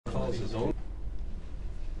else's own.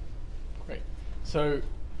 Great. So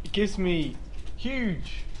it gives me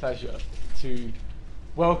huge pleasure to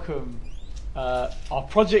welcome our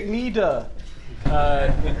project leader.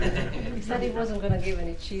 He said he wasn't going to give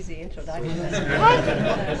any cheesy introduction.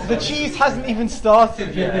 The cheese hasn't even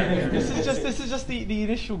started yet. This is just the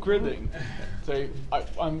initial grilling. So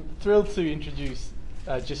I'm thrilled to introduce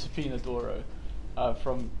Giuseppina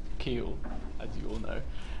from Keele, as you all know.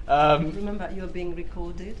 Remember, you're being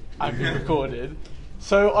recorded. I'm being recorded.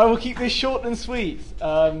 So I will keep this short and sweet.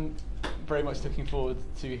 Very much looking forward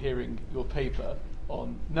to hearing your paper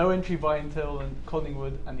on No Entry by Entailment,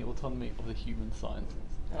 Collingwood and the Autonomy of the Human Sciences.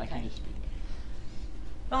 Thank you, Giuseppina.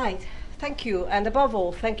 Right, thank you. And above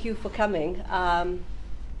all, thank you for coming from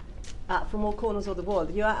all corners of the world.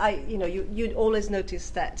 You'd always notice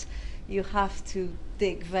that you have to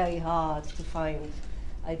dig very hard to find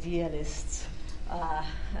idealists.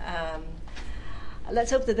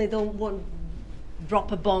 Let's hope that they won't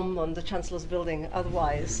drop a bomb on the Chancellor's building.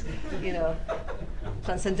 Otherwise,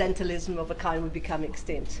 transcendentalism of a kind would become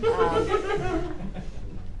extinct.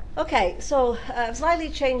 Okay, so slightly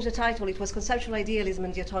changed the title. It was Conceptual Idealism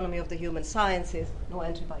and the Autonomy of the Human Sciences, No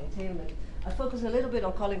Entry by Entailment. I focused a little bit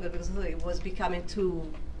on Collingwood because it was becoming too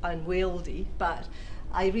unwieldy, but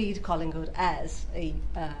I read Collingwood as a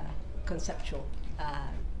conceptual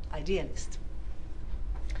idealist.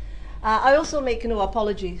 I also make no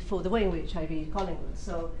apology for the way in which I read Collingwood.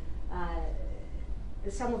 So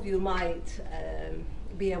some of you might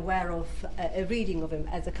be aware of a reading of him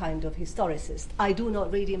as a kind of historicist. I do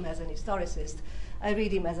not read him as an historicist. I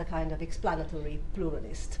read him as a kind of explanatory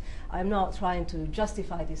pluralist. I'm not trying to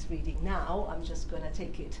justify this reading now. I'm just going to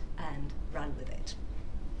take it and run with it.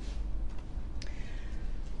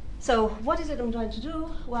 So what is it I'm trying to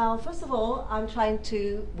do? Well, first of all, I'm trying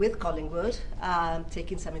to, with Collingwood,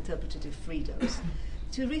 taking some interpretative freedoms,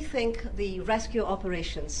 to rethink the rescue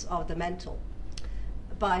operations of the mental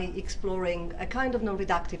by exploring a kind of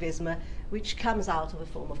non-reductivism which comes out of a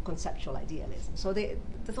form of conceptual idealism. So the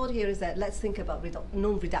thought here is that let's think about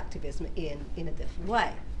non-reductivism in a different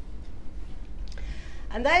way.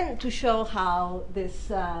 And then to show how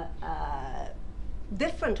this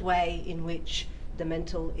different way in which the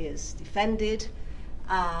mental is defended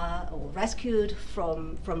or rescued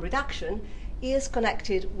from reduction is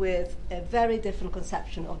connected with a very different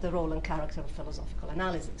conception of the role and character of philosophical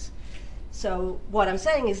analysis. So what I'm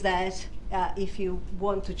saying is that if you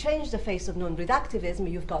want to change the face of non-reductivism,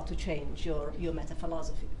 you've got to change your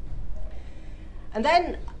metaphilosophy. And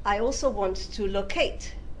then I also want to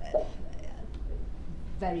locate,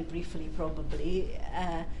 very briefly probably,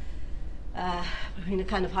 in a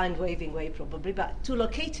kind of hand-waving way probably, but to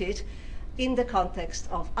locate it in the context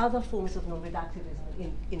of other forms of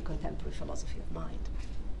non-reductivism in contemporary philosophy of mind,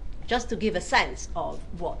 just to give a sense of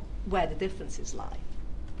where the differences lie.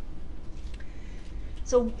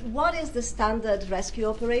 So what is the standard rescue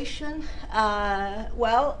operation?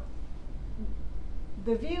 Well,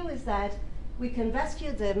 the view is that we can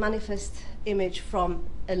rescue the manifest image from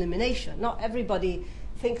elimination. Not everybody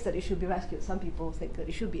thinks that it should be rescued. Some people think that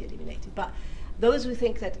it should be eliminated. But those who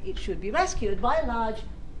think that it should be rescued, by and large,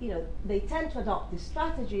 they tend to adopt this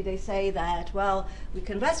strategy. They say that, well, we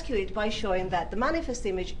can rescue it by showing that the manifest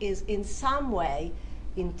image is in some way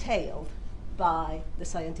entailed by the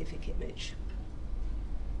scientific image.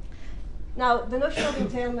 Now, the notion of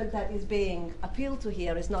entailment that is being appealed to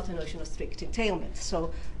here is not a notion of strict entailment.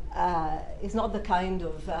 So it's not the kind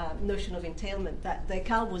of notion of entailment that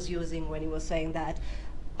Descartes was using when he was saying that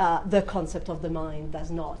the concept of the mind does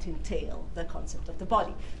not entail the concept of the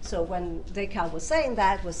body. So when Descartes was saying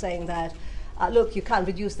that, look, you can't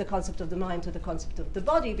reduce the concept of the mind to the concept of the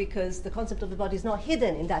body because the concept of the body is not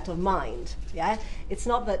hidden in that of mind. Yeah? It's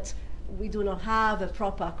not that we do not have a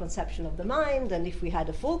proper conception of the mind, and if we had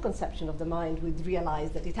a full conception of the mind, we'd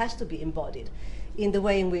realize that it has to be embodied in the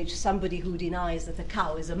way in which somebody who denies that a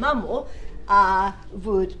cow is a mammal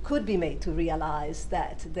could be made to realize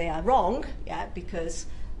that they are wrong, because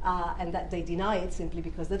and that they deny it simply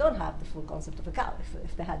because they don't have the full concept of a cow.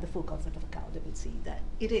 If they had the full concept of a cow, they would see that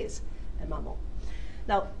it is a mammal.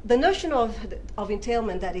 Now, the notion of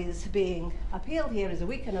entailment that is being appealed here is a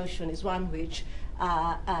weaker notion, is one which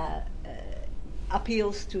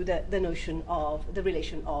appeals to the notion of the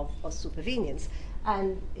relation of supervenience.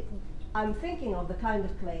 And I'm thinking of the kind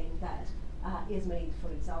of claim that is made,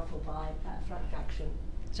 for example, by Frank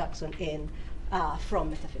Jackson in From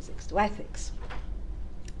Metaphysics to Ethics.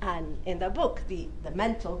 And in the book, the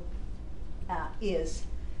mental is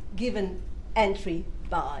given entry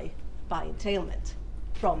by entailment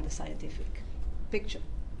from the scientific picture.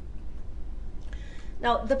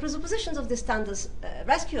 Now, the presuppositions of the standard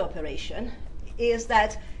rescue operation is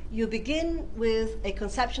that you begin with a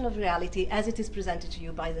conception of reality as it is presented to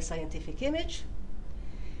you by the scientific image.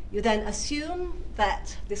 You then assume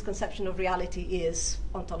that this conception of reality is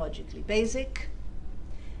ontologically basic.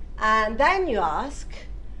 And then you ask,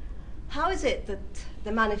 how is it that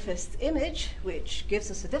the manifest image, which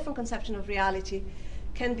gives us a different conception of reality,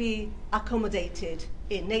 can be accommodated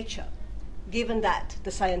in nature, given that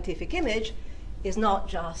the scientific image is not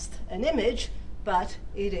just an image, but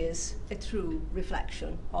it is a true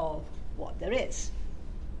reflection of what there is.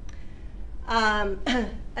 And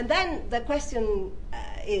then the question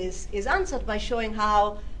is answered by showing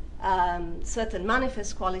how certain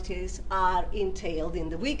manifest qualities are entailed, in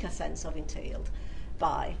the weaker sense of entailed,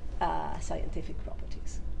 by scientific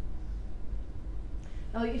properties.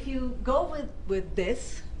 Now, if you go with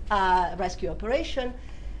this rescue operation,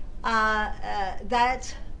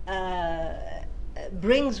 that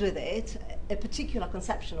brings with it a particular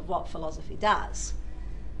conception of what philosophy does.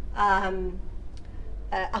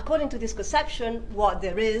 According to this conception, what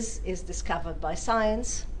there is discovered by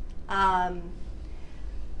science. And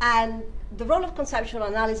the role of conceptual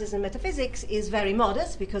analysis in metaphysics is very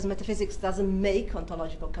modest, because metaphysics doesn't make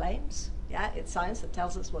ontological claims. Yeah, it's science that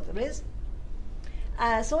tells us what there is.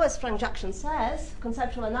 So as Frank Jackson says,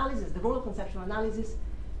 conceptual analysis, the role of conceptual analysis,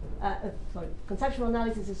 conceptual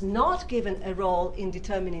analysis is not given a role in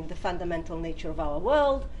determining the fundamental nature of our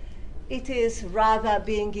world. It is rather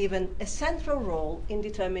being given a central role in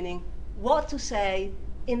determining what to say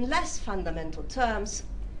in less fundamental terms,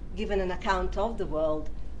 given an account of the world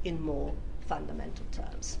in more fundamental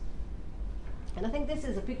terms. And I think this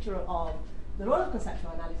is a picture of the role of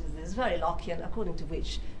conceptual analysis that is very Lockean, according to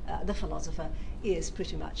which the philosopher is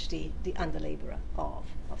pretty much the underlaborer of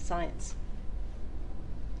science.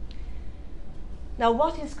 Now,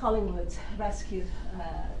 what is Collingwood's rescue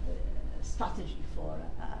strategy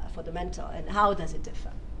for the mentor, and how does it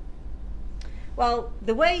differ? Well,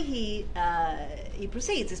 the way he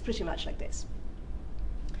proceeds is pretty much like this.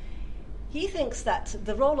 He thinks that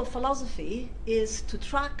the role of philosophy is to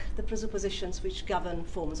track the presuppositions which govern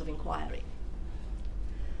forms of inquiry.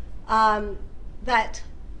 That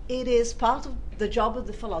it is part of the job of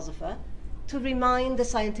the philosopher to remind the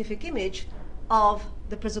scientific image of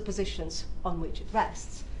the presuppositions on which it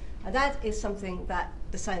rests. And that is something that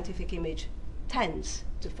the scientific image tends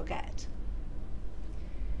to forget.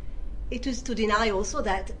 It is to deny also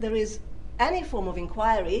that there is any form of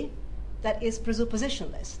inquiry that is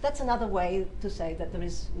presuppositionless. That's another way to say that there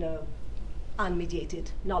is no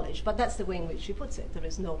unmediated knowledge, but that's the way in which he puts it. There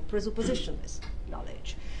is no presuppositionless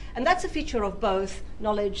knowledge. And that's a feature of both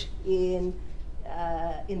knowledge in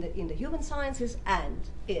the human sciences and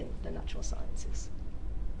in the natural sciences.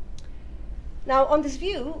 Now, on this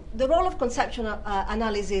view, the role of conceptual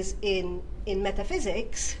analysis in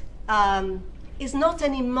metaphysics is not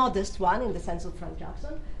any modest one in the sense of Frank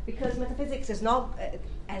Jackson, because metaphysics is not,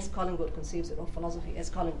 as Collingwood conceives it, or philosophy as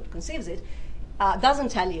Collingwood conceives it, doesn't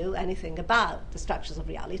tell you anything about the structures of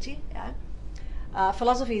reality. Yeah?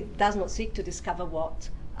 Philosophy does not seek to discover what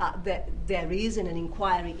there is in an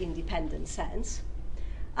inquiry-independent sense,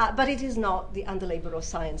 but it is not the underlabor of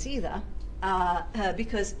science either,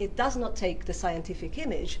 because it does not take the scientific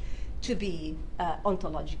image to be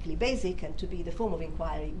ontologically basic and to be the form of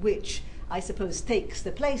inquiry which, I suppose, takes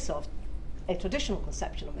the place of a traditional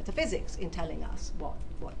conception of metaphysics in telling us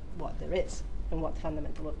what there is and what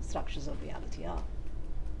fundamental structures of reality are.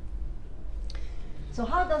 So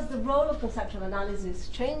how does the role of conceptual analysis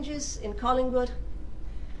changes in Collingwood?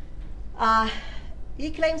 He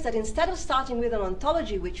claims that instead of starting with an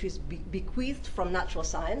ontology which is bequeathed from natural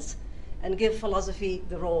science and give philosophy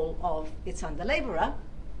the role of its underlaborer,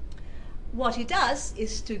 what he does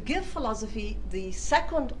is to give philosophy the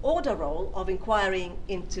second order role of inquiring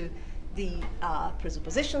into the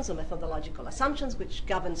presuppositions or methodological assumptions which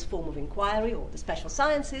governs form of inquiry or the special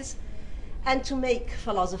sciences, and to make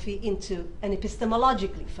philosophy into an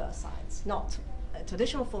epistemologically first science, not a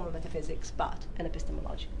traditional form of metaphysics, but an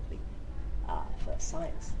epistemologically first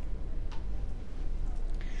science.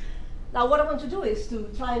 Now, what I want to do is to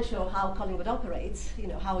try and show how Collingwood operates,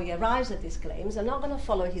 how he arrives at these claims. I'm not going to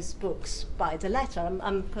follow his books by the letter.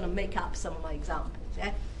 I'm going to make up some of my examples.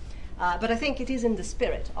 Yeah? But I think it is in the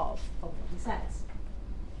spirit of what he says.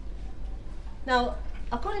 Now,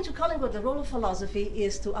 according to Collingwood, the role of philosophy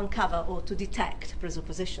is to uncover or to detect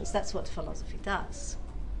presuppositions. That's what philosophy does.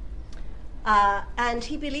 And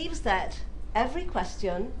he believes that every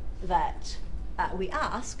question that we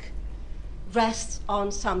ask rests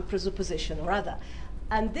on some presupposition or other.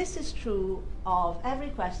 And this is true of every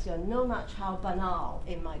question, no matter how banal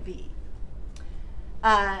it might be.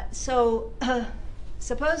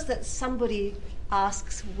 Suppose that somebody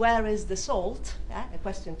asks, where is the salt? A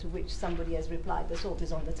question to which somebody has replied, the salt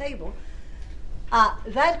is on the table.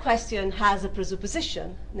 That question has a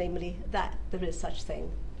presupposition, namely that there is such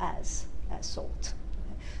thing as salt.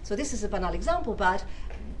 So this is a banal example, but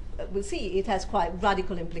we'll see it has quite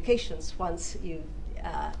radical implications once you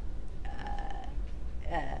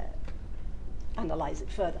analyze it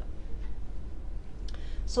further.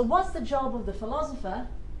 So what's the job of the philosopher?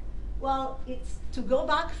 Well, it's to go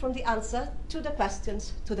back from the answer to the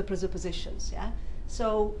questions to the presuppositions. Yeah.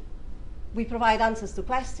 So we provide answers to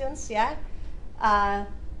questions. Yeah.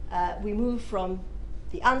 We move from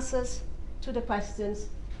the answers to the questions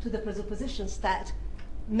to the presuppositions that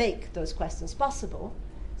make those questions possible.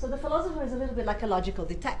 So the philosopher is a little bit like a logical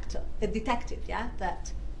detective, yeah,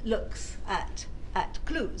 that looks at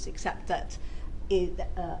clues, except that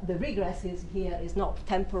the regress here is not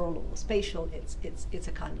temporal or spatial. It's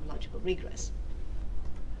a kind of logical regress.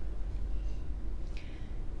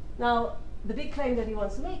 Now, the big claim that he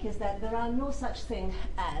wants to make is that there are no such thing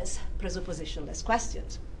as presuppositionless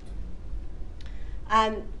questions.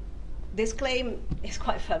 And this claim is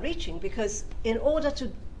quite far-reaching because in order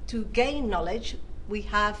to gain knowledge, we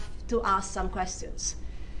have to ask some questions.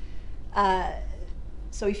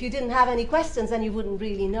 So if you didn't have any questions, then you wouldn't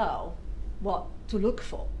really know what to look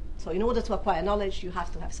for. So in order to acquire knowledge, you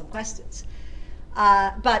have to have some questions.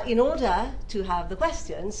 But in order to have the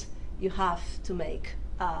questions, you have to make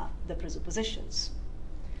the presuppositions.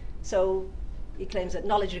 So he claims that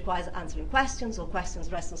knowledge requires answering questions, or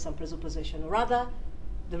questions rest on some presupposition or other.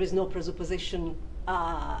 There is no presupposition.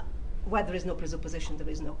 Where there is no presupposition, there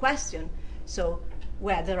is no question. So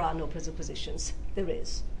where there are no presuppositions, there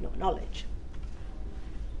is no knowledge.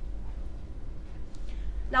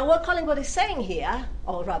 Now, what Collingwood is saying here,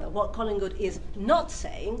 or rather, what Collingwood is not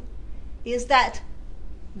saying, is that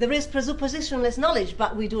there is presuppositionless knowledge,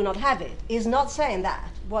 but we do not have it. He's not saying that.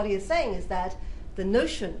 What he is saying is that the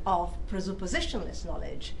notion of presuppositionless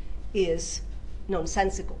knowledge is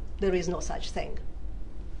nonsensical. There is no such thing.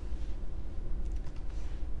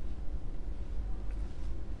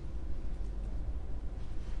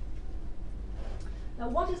 Now,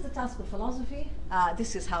 what is the task of philosophy?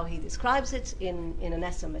 This is how he describes it in an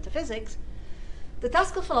essay on metaphysics. The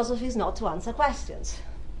task of philosophy is not to answer questions.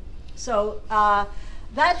 So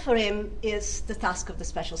that for him is the task of the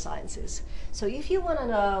special sciences. So if you want to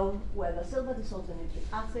know whether silver dissolves in nitric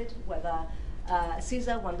acid, whether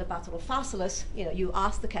Caesar won the Battle of Pharsalus, you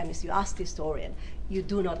ask the chemist, you ask the historian. You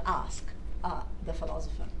do not ask the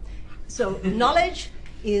philosopher. So knowledge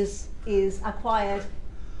is acquired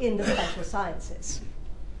in the special sciences.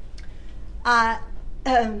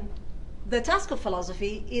 The task of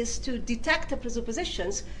philosophy is to detect the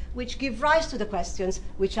presuppositions which give rise to the questions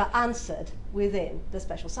which are answered within the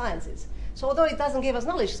special sciences. So although it doesn't give us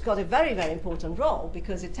knowledge, it's got a very, very important role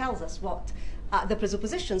because it tells us what the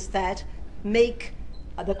presuppositions that make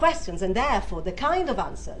the questions and therefore the kind of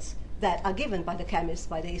answers that are given by the chemist,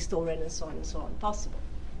 by the historian, and so on possible.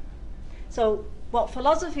 So what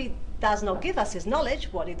philosophy does not give us is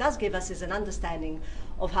knowledge. What it does give us is an understanding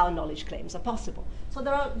of how knowledge claims are possible. So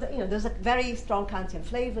there's a very strong Kantian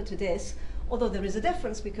flavor to this, although there is a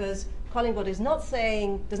difference because Collingwood is not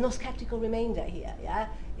saying, there's no skeptical remainder here, yeah?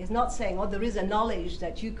 He's not saying, oh, there is a knowledge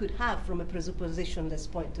that you could have from a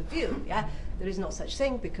presuppositionless point of view, yeah? There is no such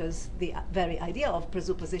thing because the very idea of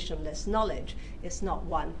presuppositionless knowledge is not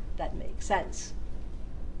one that makes sense.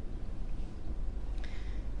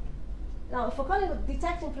 Now, for Collingwood,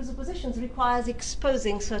 detecting presuppositions requires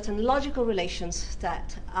exposing certain logical relations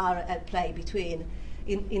that are at play between,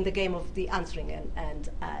 in the game of the answering and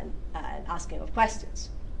asking of questions.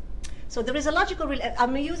 So there is a logical,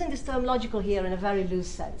 I'm using this term logical here in a very loose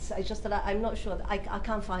sense. It's just that I'm not sure, I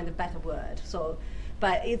can't find a better word. So,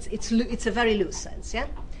 but it's a very loose sense, yeah?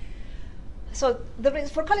 So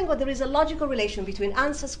for Collingwood, there is a logical relation between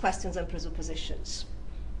answers, questions, and presuppositions.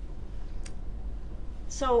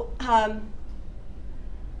 So,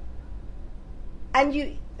 and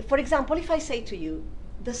you, for example, if I say to you,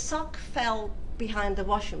 the sock fell behind the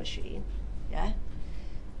washing machine, yeah,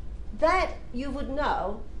 that you would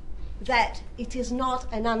know that it is not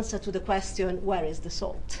an answer to the question, where is the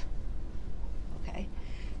salt? Okay,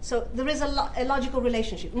 so there is a logical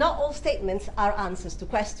relationship. Not all statements are answers to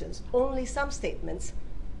questions. Only some statements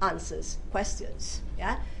answers questions,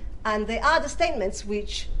 yeah. And they are the statements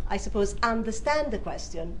which, I suppose, understand the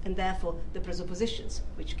question, and therefore the presuppositions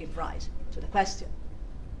which give rise to the question.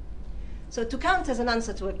 So to count as an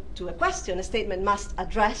answer to a question, a statement must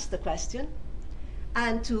address the question.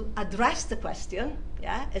 And to address the question,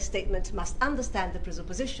 yeah, a statement must understand the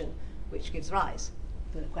presupposition which gives rise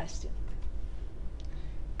to the question.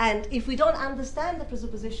 And if we don't understand the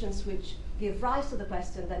presuppositions which give rise to the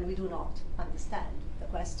question, then we do not understand the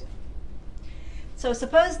question. So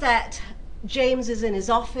suppose that James is in his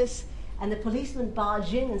office and the policeman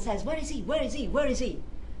barges in and says, "Where is he? Where is he? Where is he?"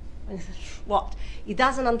 And he says, "What?" He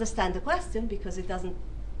doesn't understand the question because he doesn't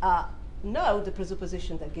know the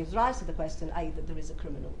presupposition that gives rise to the question, i.e. that there is a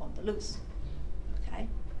criminal on the loose. Okay.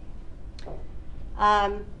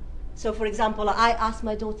 So for example, I asked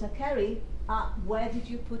my daughter Kerry, "Where did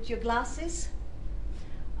you put your glasses?"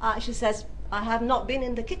 She says, "I have not been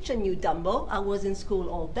in the kitchen, you Dumbo. I was in school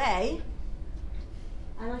all day."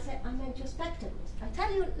 And I said, "I meant your spectacles." I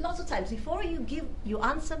tell you lots of times, before you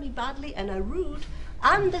answer me badly and are rude,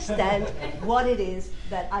 understand what it is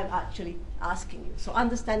that I'm actually asking you. So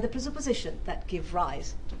understand the presupposition that give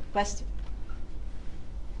rise to the question.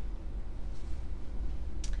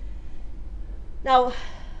 Now,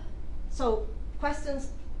 so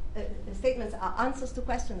questions, statements are answers to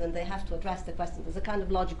questions, and they have to address the question. There's a kind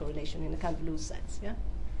of logical relation in a kind of loose sense. Yeah.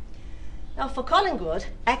 Now, for Collingwood,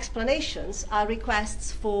 explanations are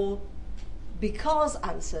requests for because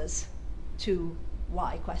answers to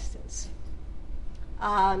why questions.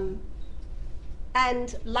 And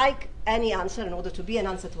like any answer, in order to be an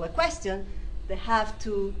answer to a question, they have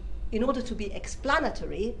to, in order to be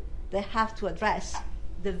explanatory, they have to address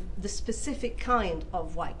the specific kind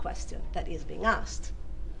of why question that is being asked.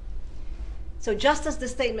 So just as the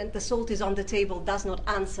statement, "the salt is on the table," does not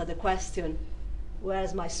answer the question,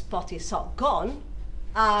 "Where's my spotty sock gone?"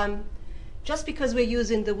 Just because we're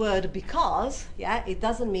using the word because, yeah, it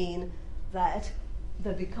doesn't mean that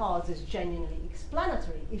the because is genuinely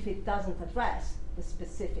explanatory if it doesn't address the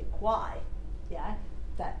specific why, yeah,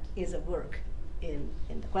 that is at work in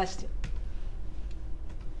the question.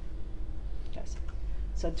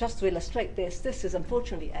 So just to illustrate this, this is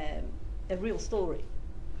unfortunately a real story.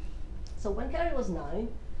 So when Kerry was 9,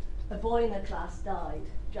 a boy in her class died,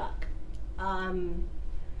 Jack.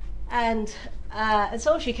 And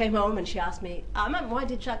so she came home and she asked me, "Mum, why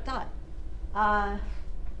did Jack die?"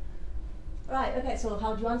 Right, okay, so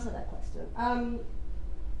how do you answer that question?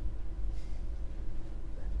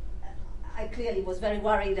 I clearly was very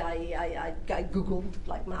worried. I Googled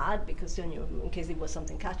like mad because, you know, in case it was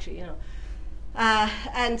something catchy, you know.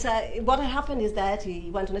 And what had happened is that he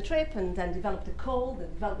went on a trip and then developed a cold,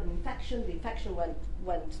 and developed an infection. The infection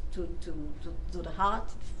went to the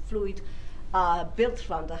heart, fluid built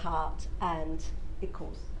around the heart, and it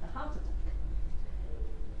caused a heart attack.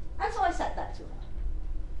 And so I said that to her.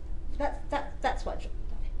 That's why John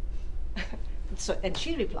died. So, and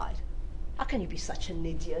she replied, "How can you be such an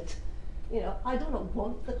idiot? You know, I do not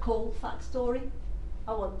want the cold fact story.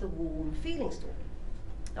 I want the warm feeling story."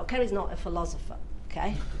 Now, Kerry's not a philosopher,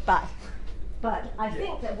 okay? But I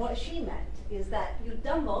think that what she meant is that, "You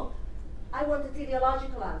Dumbo, I want a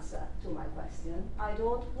teleological answer to my question. I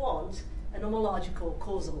don't want a nomological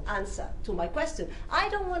causal answer to my question. I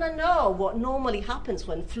don't want to know what normally happens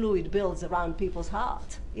when fluid builds around people's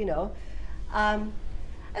heart, you know." And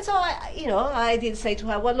so I did say to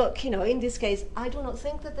her, "Well, look, you know, in this case, I do not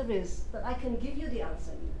think that that I can give you the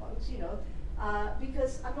answer you want, you know,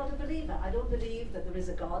 because I'm not a believer. I don't believe that there is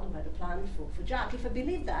a God who had a plan for Jack. If I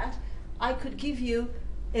believed that, I could give you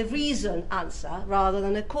a reason answer rather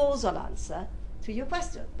than a causal answer to your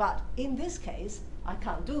question. But in this case, I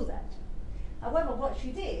can't do that." However, what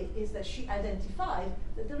she did is that she identified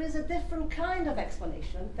that there is a different kind of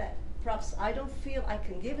explanation that perhaps I don't feel I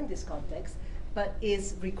can give in this context, but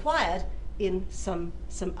is required in some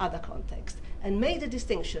other context, and made a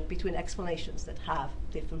distinction between explanations that have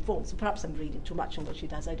different forms. So perhaps I'm reading too much on what she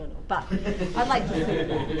does, I don't know, but I'd like to think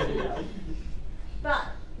that, you know. But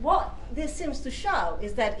what this seems to show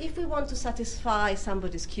is that if we want to satisfy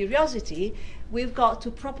somebody's curiosity, we've got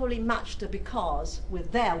to properly match the because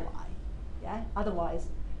with their why. Yeah? Otherwise,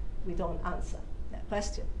 we don't answer that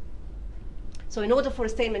question. So in order for a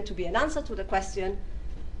statement to be an answer to the question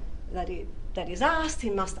that is asked,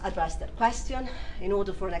 it must address that question. In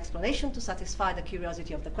order for an explanation to satisfy the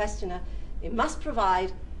curiosity of the questioner, it must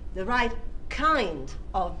provide the right kind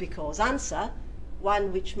of because answer,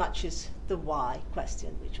 one which matches the why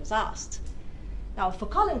question which was asked. Now, for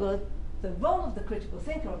Collingwood, the role of the critical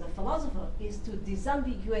thinker or the philosopher is to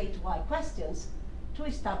disambiguate why questions to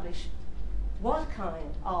establish what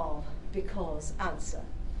kind of because answer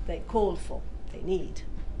they call for, they need.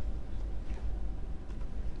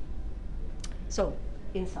 So,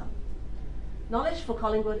 in sum, knowledge for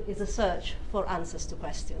Collingwood is a search for answers to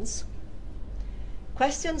questions.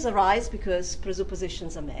 Questions arise because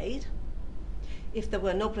presuppositions are made. If there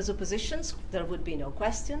were no presuppositions, there would be no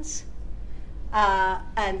questions.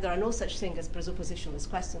 And there are no such thing as presuppositionless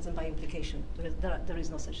questions, and by implication, there is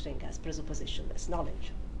no such thing as presuppositionless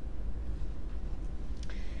knowledge.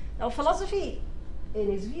 Now, philosophy,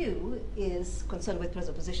 in his view, is concerned with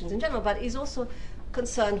presuppositions in general, but is also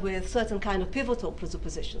concerned with certain kind of pivotal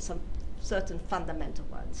presuppositions, some certain fundamental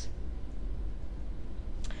ones.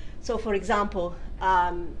 So, for example,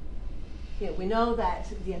 we know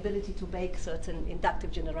that the ability to make certain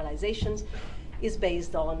inductive generalizations is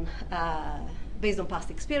based on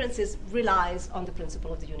past experiences, relies on the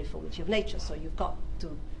principle of the uniformity of nature. So you've got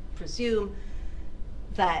to presume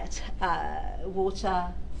that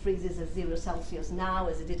water freezes at 0 Celsius now,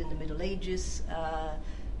 as it did in the Middle Ages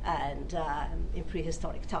and in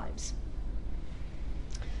prehistoric times.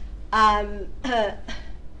 And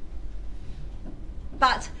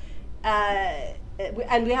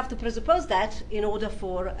we have to presuppose that in order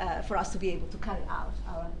for us to be able to carry out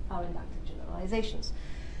our inductive generalizations.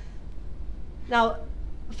 Now,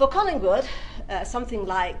 for Collingwood, something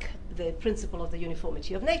like the principle of the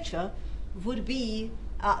uniformity of nature would be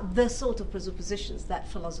the sort of presuppositions that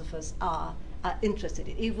philosophers are interested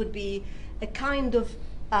in. It would be a kind of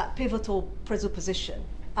pivotal presupposition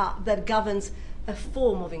that governs a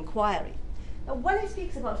form of inquiry. Now, when he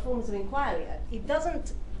speaks about forms of inquiry, it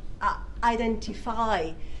doesn't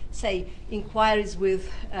identify, say, inquiries with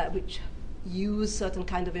which use certain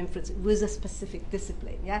kind of inference with a specific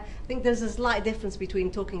discipline. Yeah, I think there's a slight difference between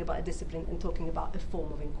talking about a discipline and talking about a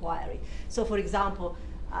form of inquiry. So, for example,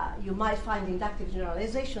 you might find inductive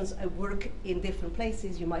generalizations at work in different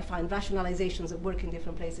places. You might find rationalizations at work in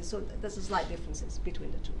different places. So there's a slight differences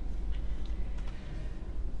between the two.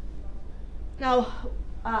 Now,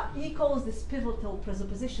 he calls these pivotal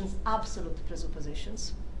presuppositions absolute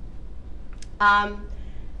presuppositions. And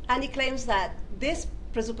he claims that these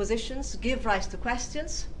presuppositions give rise to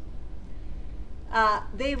questions.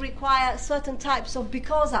 They require certain types of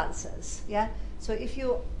because answers. Yeah. So if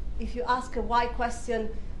you ask a why question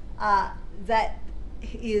that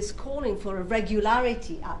is calling for a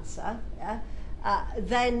regularity answer, yeah,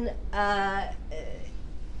 then a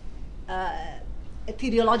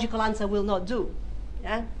teleological answer will not do,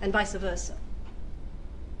 yeah, and vice versa.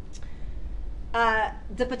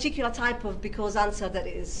 The particular type of because answer that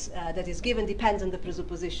is given depends on the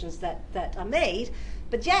presuppositions that are made,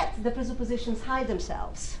 but yet the presuppositions hide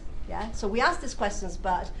themselves. Yeah. So we ask these questions,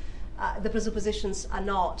 but the presuppositions are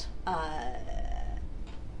not.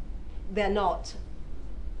 They're not,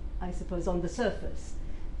 I suppose, on the surface,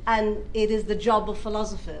 and it is the job of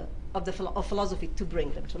philosophy to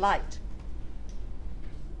bring them to light.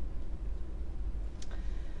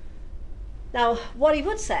 Now, what he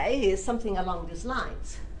would say is something along these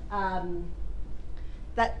lines,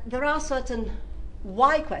 that there are certain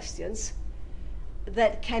why questions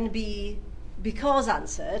that can be because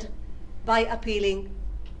answered by appealing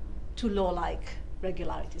to law-like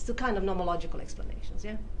regularities, to kind of nomological explanations.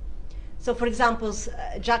 Yeah. So, for example,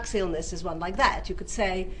 Jack's illness is one like that. You could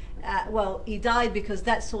say, well, he died because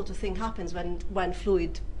that sort of thing happens when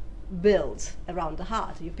fluid builds around the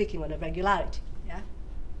heart. You're picking on a regularity. Yeah.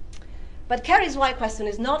 But Carey's why question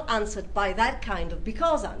is not answered by that kind of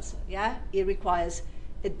because answer. Yeah. It requires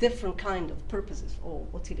a different kind of purposes or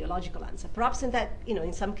teleological answer. Perhaps in that,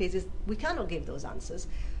 in some cases we cannot give those answers,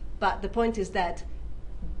 but the point is that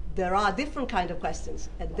there are different kind of questions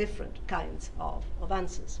and different kinds of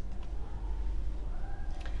answers.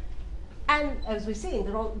 And as we've seen,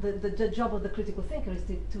 the job of the critical thinker is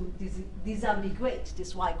to disambiguate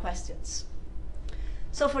these why questions.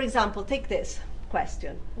 So, for example, take this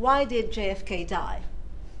question: why did JFK die?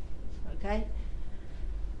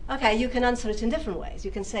 Okay, you can answer it in different ways.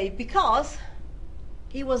 You can say because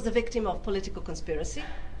he was the victim of political conspiracy,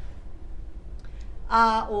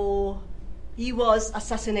 or he was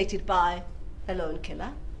assassinated by a lone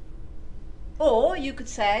killer, or you could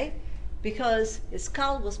say because his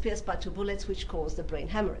skull was pierced by 2 bullets which caused the brain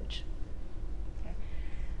hemorrhage. Okay.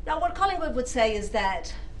 Now, what Collingwood would say is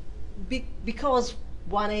that because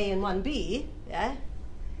 1A and 1B, yeah,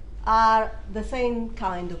 are the same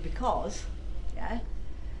kind of because, yeah,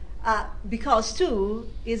 because 2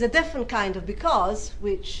 is a different kind of because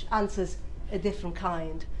which answers a different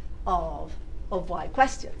kind of why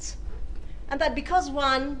questions. And that because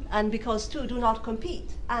 1 and because 2 do not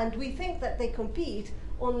compete. And we think that they compete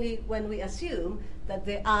only when we assume that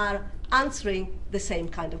they are answering the same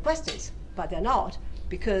kind of questions. But they're not,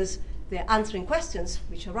 because they're answering questions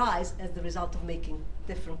which arise as the result of making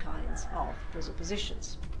different kinds of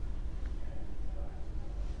presuppositions.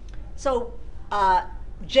 So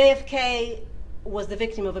JFK was the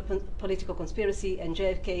victim of a political conspiracy and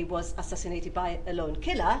JFK was assassinated by a lone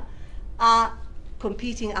killer are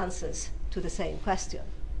competing answers to the same question.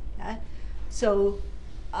 Yeah? So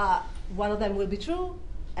one of them will be true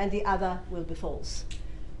and the other will be false.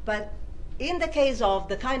 But in the case of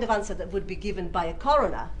the kind of answer that would be given by a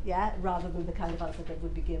coroner, yeah, rather than the kind of answer that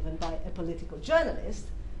would be given by a political journalist,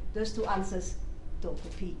 those two answers don't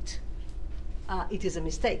compete. It is a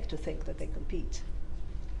mistake to think that they compete.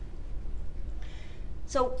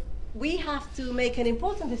 So we have to make an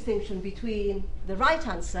important distinction between the right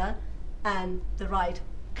answer and the right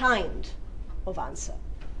kind of answer.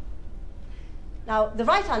 Now, the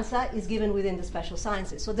right answer is given within the special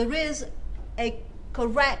sciences. So there is a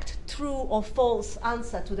correct, true or false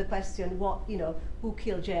answer to the question, who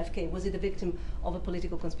killed JFK? Was he the victim of a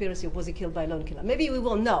political conspiracy, or was he killed by a lone killer? Maybe we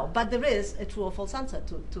will know, but there is a true or false answer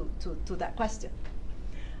to that question.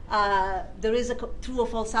 There is a true or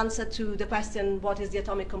false answer to the question, what is the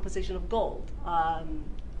atomic composition of gold?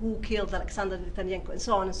 Who killed Alexander Litvinenko, and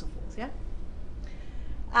so on and so forth,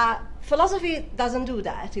 yeah? Philosophy doesn't do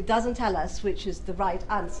that. It doesn't tell us which is the right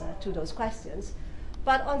answer to those questions.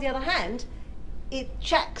 But on the other hand, it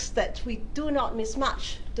checks that we do not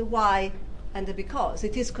mismatch the why and the because.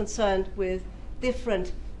 It is concerned with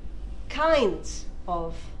different kinds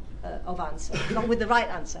of answers, not with the right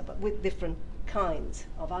answer, but with different kinds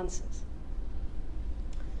of answers.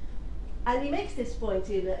 And he makes this point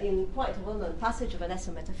in quite a well-known passage of an essay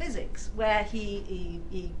on metaphysics, where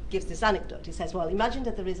he gives this anecdote. He says, well, imagine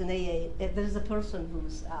that there is a person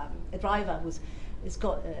who's a driver who's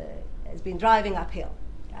has been driving uphill,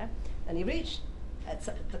 okay? And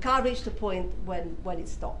the car reached a point when it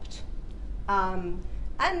stopped,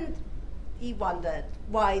 and he wondered,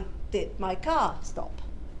 why did my car stop?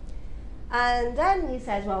 And then he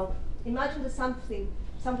says, well, imagine that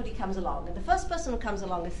somebody comes along, and the first person who comes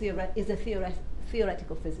along is a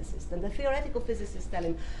theoretical physicist. And the theoretical physicists tell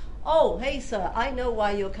him, oh, hey, sir, I know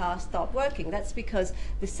why your car stopped working. That's because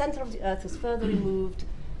the center of the Earth is further removed,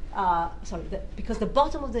 because the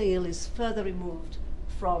bottom of the hill is further removed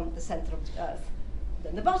from the center of the Earth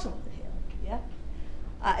than the bottom of the hill, yeah?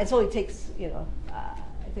 And so it takes, it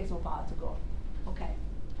takes more power to go. Okay.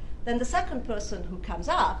 Then the second person who comes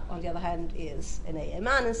up, on the other hand, is an AA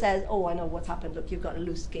man and says, oh, I know what's happened. Look, you've got a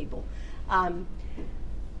loose cable.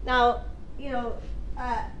 Now,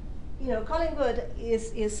 Collingwood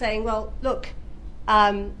is saying, well, look,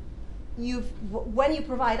 when you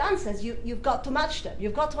provide answers, you've got to match them.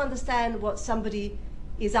 You've got to understand what somebody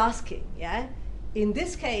is asking, yeah? In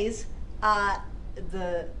this case,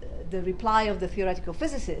 the reply of the theoretical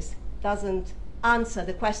physicist doesn't answer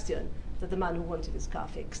the question that the man who wanted his car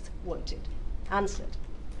fixed answered.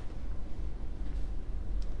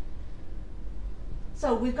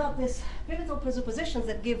 So we've got these pivotal presuppositions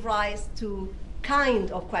that give rise to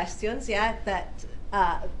kind of questions, yeah, that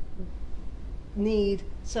need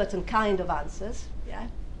certain kind of answers, yeah.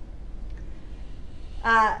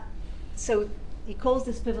 So he calls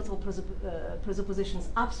these pivotal presuppositions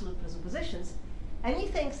absolute presuppositions, and he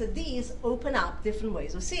thinks that these open up different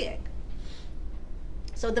ways of seeing.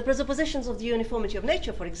 So the presuppositions of the uniformity of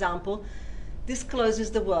nature, for example,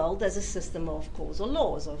 discloses the world as a system of causal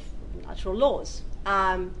laws, of natural laws.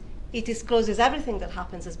 It discloses everything that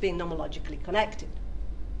happens as being nomologically connected.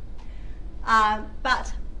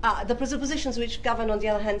 But the presuppositions which govern, on the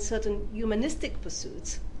other hand, certain humanistic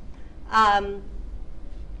pursuits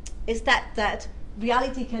is that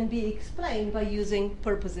reality can be explained by using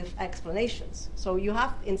purposive explanations. So you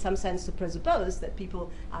have, in some sense, to presuppose that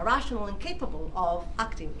people are rational and capable of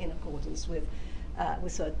acting in accordance with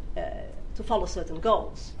to follow certain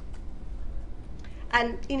goals.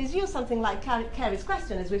 And in his view, something like Carey's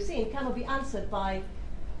question, as we've seen, cannot be answered by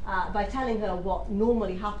telling her what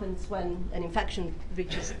normally happens when an infection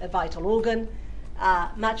reaches a vital organ,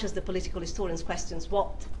 much as the political historian's questions,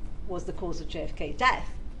 what was the cause of JFK's death,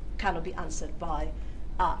 cannot be answered by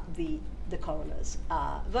the coroner's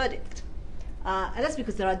verdict. And that's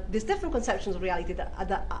because there are these different conceptions of reality that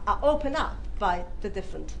are opened up by the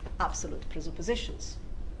different absolute presuppositions.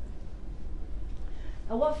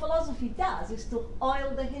 And what philosophy does is to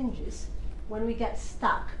oil the hinges when we get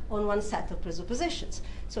stuck on one set of presuppositions.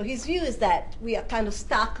 So his view is that we are kind of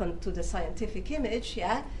stuck onto the scientific image,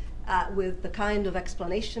 yeah, with the kind of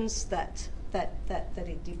explanations that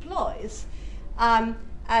it deploys.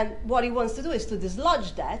 And what he wants to do is to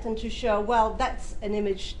dislodge that and to show, well, that's an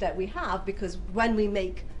image that we have because when we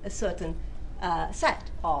make a certain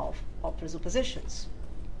set of presuppositions.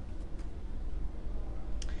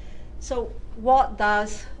 So what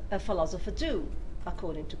does a philosopher do,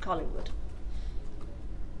 according to Collingwood?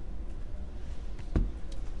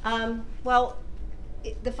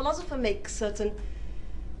 The philosopher makes certain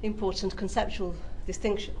important conceptual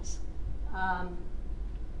distinctions.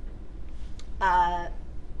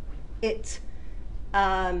 it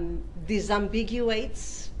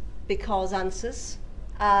disambiguates because answers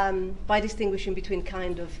by distinguishing between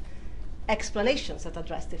kind of explanations that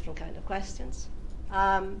address different kind of questions.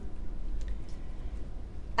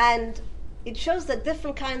 And it shows that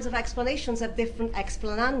different kinds of explanations have different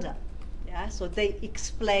explananda. Yeah? So they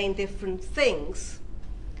explain different things.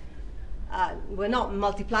 We're not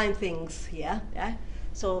multiplying things here. Yeah?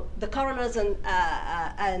 So the coroners and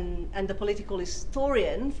the political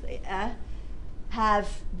historians have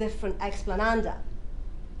different explananda,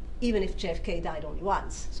 even if JFK died only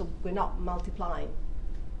once. So we're not multiplying.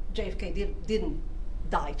 JFK didn't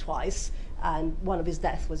die twice, and one of his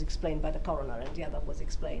deaths was explained by the coroner, and the other was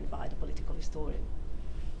explained by the political historian.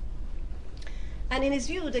 And in his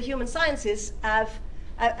view, the human sciences have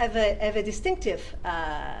a distinctive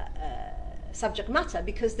subject matter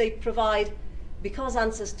because they provide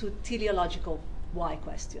answers to teleological why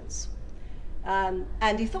questions.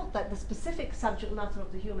 And he thought that the specific subject matter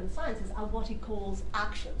of the human sciences are what he calls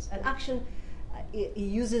actions. And action, he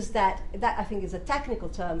uses that I think is a technical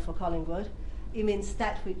term for Collingwood. It means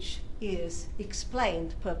that which is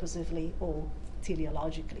explained purposively or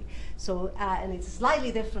teleologically. So, and it's slightly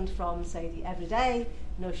different from, say, the everyday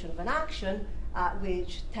notion of an action,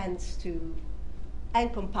 which tends to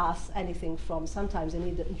encompass anything from sometimes a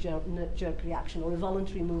knee-jerk reaction or a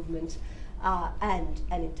voluntary movement and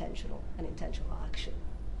an intentional action.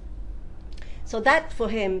 So that, for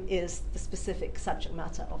him, is the specific subject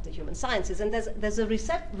matter of the human sciences. And there's a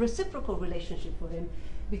reciprocal relationship for him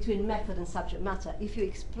between method and subject matter. If you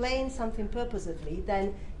explain something purposively,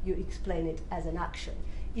 then you explain it as an action.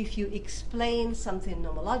 If you explain something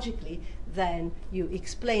nomologically, then you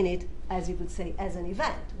explain it, as you would say, as an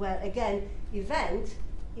event, where, again, event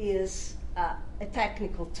is a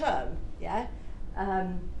technical term, yeah?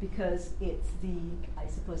 Because it's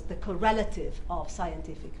the correlative of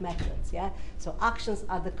scientific methods, yeah? So actions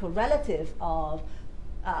are the correlative of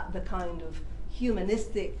the kind of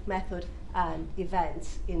humanistic method, and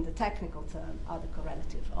events in the technical term are the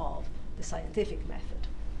correlative of the scientific method.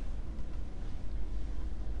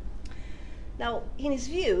 Now, in his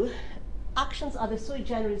view, actions are the sui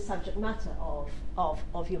generis subject matter of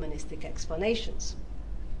humanistic explanations.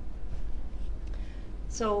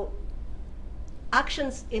 So,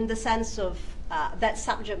 actions in the sense of that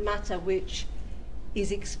subject matter which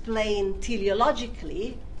is explained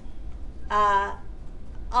teleologically are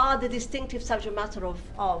the distinctive subject matter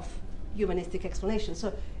of humanistic explanation.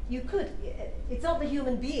 So you could, it's not the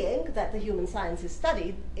human being that the human sciences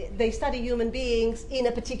study. They study human beings in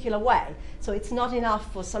a particular way. So it's not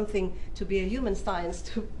enough for something to be a human science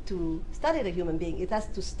to study the human being. It has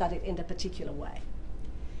to study it in a particular way.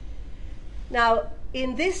 Now,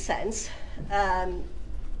 in this sense,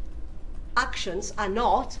 actions are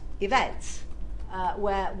not events,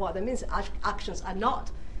 where what that means, actions are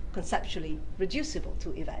not conceptually reducible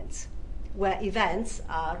to events, where events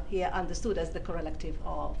are here understood as the correlative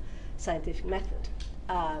of scientific method,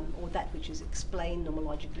 or that which is explained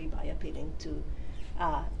nomologically by appealing to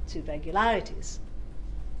regularities.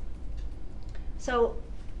 So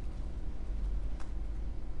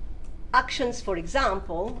actions, for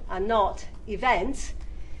example, are not events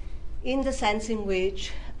in the sense in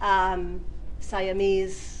which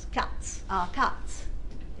Siamese cats are cats.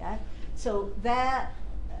 Yeah? So they're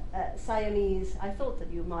Siamese. I thought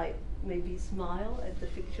that you might maybe smile at the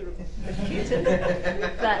picture of a kitten.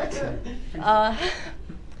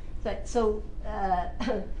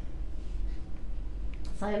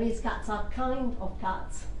 Siamese cats are kind of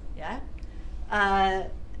cats. Yeah.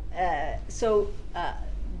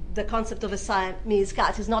 The concept of a Siamese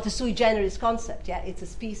cat is not a sui generis concept. Yeah, it's a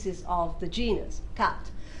species of the genus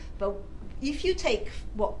cat. But if you take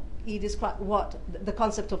what he described, what the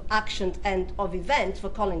concept of action and of event for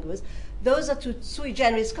Collingwood, those are two sui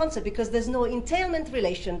generis concepts because there's no entailment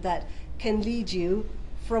relation that can lead you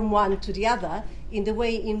from one to the other in the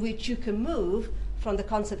way in which you can move from the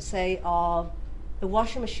concept, say, of a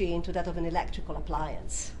washing machine to that of an electrical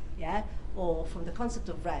appliance, yeah, or from the concept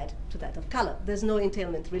of red to that of color. There's no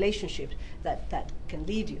entailment relationship that can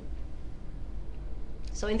lead you.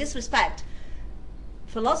 So in this respect,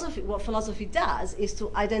 what philosophy does is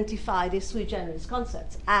to identify these sui generis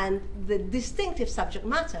concepts and the distinctive subject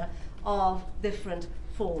matter of different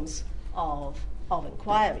forms of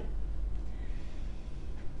inquiry.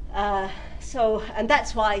 And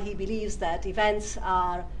that's why he believes that events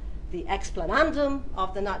are the explanandum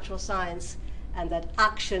of the natural science and that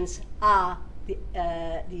actions are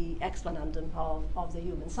the explanandum of the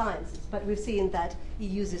human sciences. But we've seen that he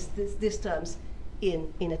uses these terms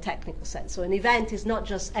in a technical sense. So an event is not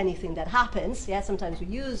just anything that happens. Yeah, sometimes we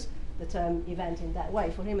use the term event in that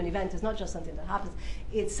way. For him, an event is not just something that happens,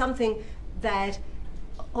 it's something that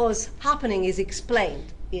what's happening is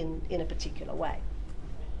explained in a particular way.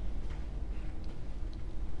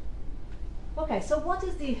 Okay, so what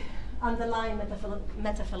is the underlying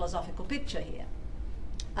metaphilosophical picture here?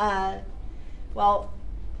 Well,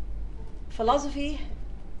 philosophy,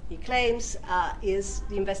 he claims,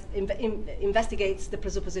 investigates the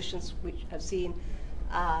presuppositions which I've seen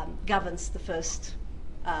governs the first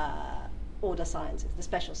order sciences, the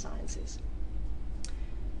special sciences.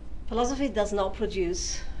 Philosophy does not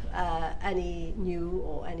produce any new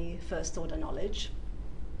or any first order knowledge.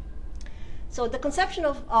 So the conception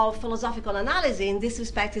of philosophical analysis in this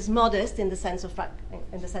respect is modest in the sense of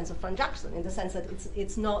Frank Jackson, in the sense that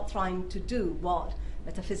it's not trying to do what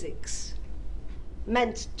metaphysics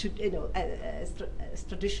meant to, as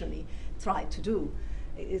traditionally tried to do.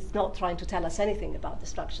 It's not trying to tell us anything about the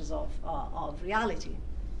structures of reality.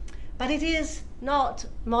 But it is not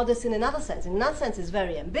modest in another sense. In another sense, it's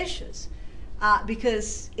very ambitious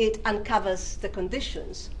because it uncovers the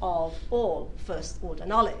conditions of all first order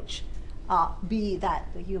knowledge, be that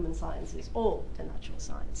the human sciences or the natural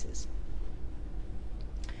sciences.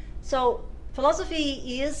 So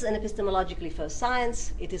philosophy is an epistemologically first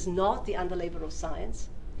science. It is not the underlabor of science.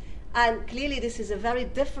 And clearly this is a very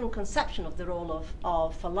different conception of the role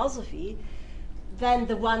of philosophy than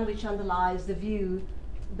the one which underlies the view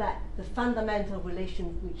that the fundamental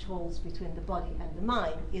relation which holds between the body and the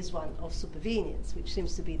mind is one of supervenience, which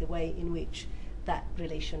seems to be the way in which that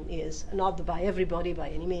relation is, not by everybody by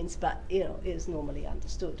any means, but is normally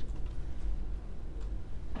understood.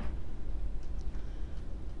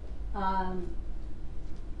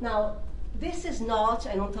 Now, this is not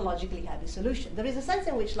an ontologically heavy solution. There is a sense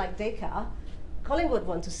in which, like Descartes, Collingwood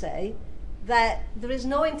want to say that there is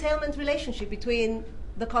no entailment relationship between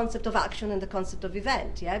the concept of action and the concept of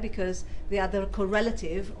event, because they are the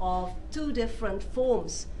correlative of two different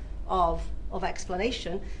forms of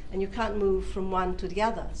explanation, and you can't move from one to the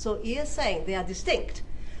other. So he is saying they are distinct,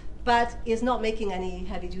 but is not making any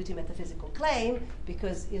heavy-duty metaphysical claim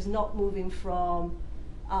because he's not moving from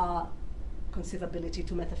conceivability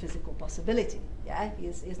to metaphysical possibility.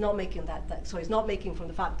 He's not making that. So he's not making from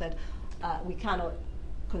the fact that we cannot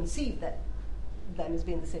conceive that them as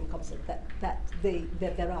being the same concept, that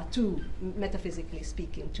there are two, metaphysically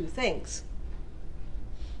speaking, two things.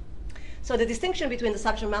 So the distinction between the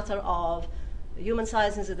subject matter of the human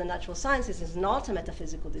sciences and the natural sciences is not a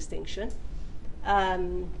metaphysical distinction.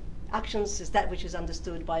 Actions is that which is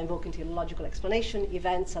understood by invoking teleological explanation.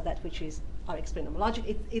 Events are that which are explained on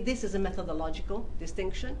logic. This is a methodological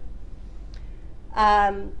distinction.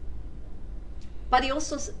 But he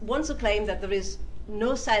also wants to claim that there is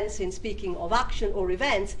no sense in speaking of action or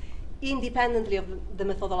events independently of the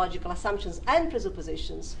methodological assumptions and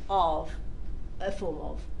presuppositions of a form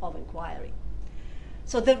of inquiry.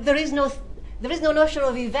 So there is no notion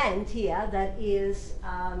of event here that is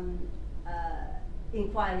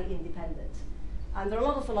inquiry independent. And there are a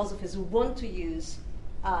lot of philosophers who want to use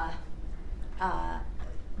that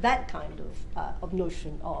kind of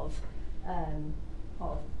notion of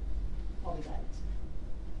event.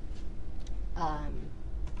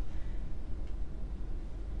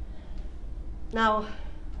 Now,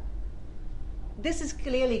 this is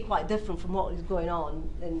clearly quite different from what is going on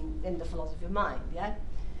in the philosophy of mind.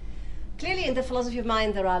 Clearly, in the philosophy of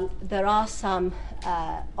mind, there are some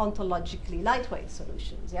ontologically lightweight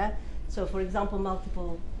solutions. So, for example,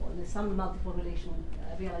 some multiple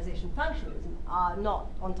realization functionalism are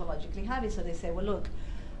not ontologically heavy. So they say, well, look,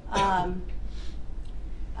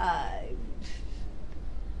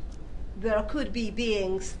 there could be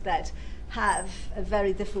beings that have a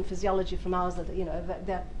very different physiology from ours, that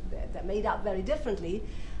they're made up very differently,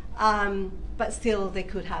 but still they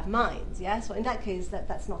could have minds. So in that case,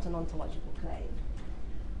 that's not an ontological claim.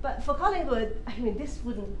 But for Collingwood, I mean, this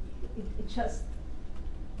wouldn't.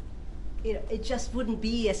 It just wouldn't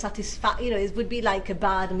be a satisfactory. It would be like a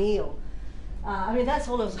bad meal. I mean, that's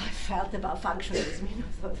all I felt about functionalism.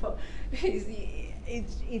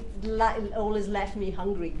 It always left me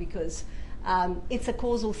hungry because it's a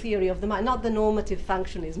causal theory of the mind, not the normative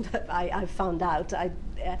functionalism that I found out.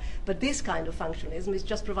 But this kind of functionalism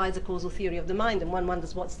just provides a causal theory of the mind, and one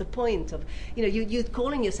wonders what's the point of, you're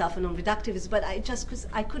calling yourself a non-reductivist, but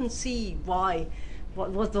I couldn't see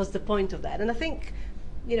what was the point of that. And I think,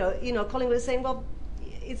 Collingwood is saying, well,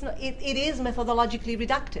 it's not. It is methodologically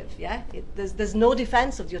reductive. There's no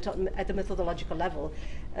defense of at the methodological level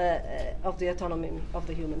of the autonomy of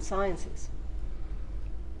the human sciences.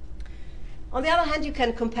 On the other hand, you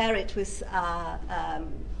can compare it with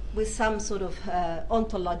with some sort of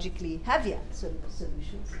ontologically heavier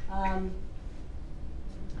solutions.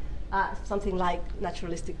 Something like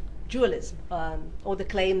naturalistic dualism, or the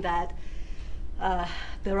claim that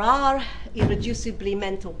there are irreducibly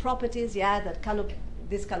mental properties, that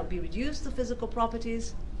this cannot be reduced to physical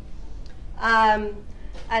properties.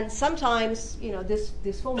 And sometimes,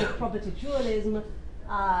 this form of property dualism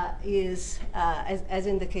is, as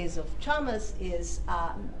in the case of Chalmers, is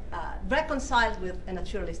reconciled with a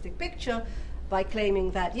naturalistic picture by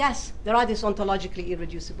claiming that, yes, there are these ontologically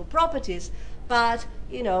irreducible properties, but,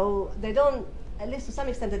 they don't, at least to some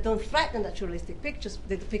extent, they don't threaten naturalistic pictures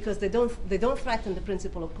because they don't threaten the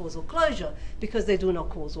principle of causal closure because they do no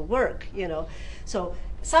causal work, So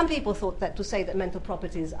some people thought that to say that mental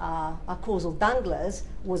properties are causal danglers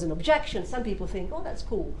was an objection. Some people think, oh, that's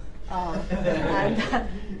cool.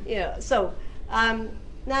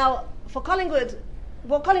 Now for Collingwood,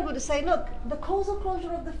 what Collingwood is saying, look, the causal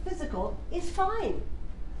closure of the physical is fine.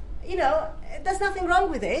 There's nothing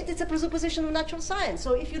wrong with it. It's a presupposition of natural science.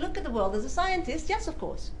 So if you look at the world as a scientist, yes, of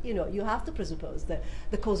course, you have to presuppose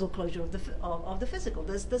the causal closure of the physical.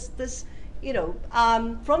 There's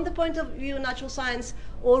from the point of view of natural science,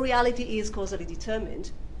 all reality is causally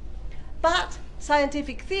determined. But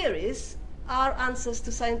scientific theories are answers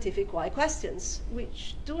to scientific why questions,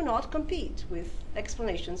 which do not compete with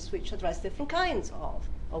explanations which address different kinds of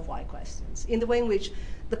why questions, in the way in which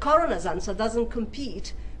the coroner's answer doesn't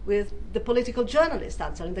compete with the political journalist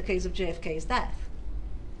answer in the case of JFK's death.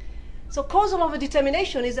 So causal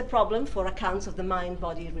overdetermination is a problem for accounts of the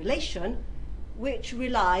mind-body relation, which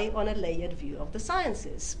rely on a layered view of the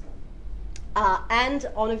sciences, and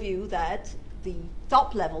on a view that the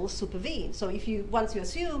top levels supervene. So once you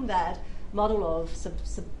assume that model of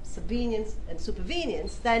subvenience and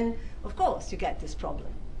supervenience, then of course you get this problem.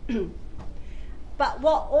 But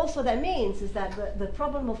what also that means is that the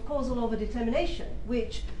problem of causal overdetermination,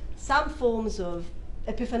 which some forms of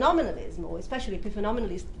epiphenomenalism, or especially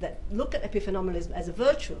epiphenomenalists that look at epiphenomenalism as a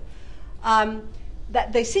virtue,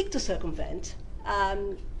 that they seek to circumvent,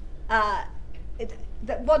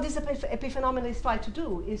 what these epiphenomenalists try to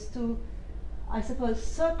do is to, I suppose,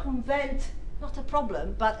 circumvent not a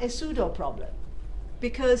problem, but a pseudo-problem.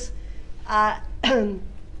 Because, and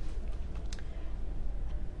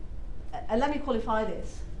let me qualify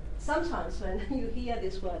this. Sometimes when you hear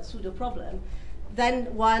this word pseudo-problem,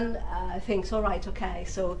 then one thinks, all right, okay,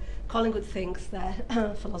 so Collingwood thinks that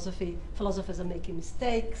philosophers are making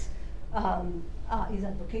mistakes, is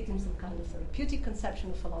advocating some kind of therapeutic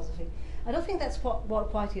conception of philosophy. I don't think that's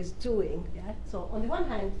what White is doing. Yeah? So on the one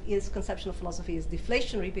hand, his conception of philosophy is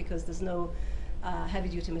deflationary because there's no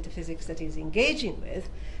heavy-duty metaphysics that he's engaging with,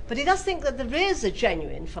 but he does think that there is a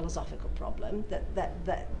genuine philosophical problem that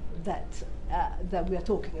we are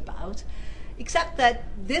talking about, except that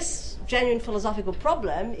this genuine philosophical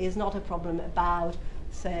problem is not a problem about,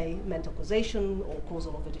 say, mental causation or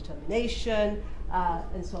causal overdetermination,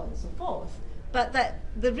 and so on and so forth, but that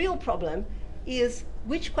the real problem is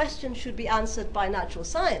which questions should be answered by natural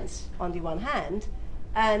science on the one hand,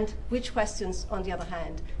 and which questions, on the other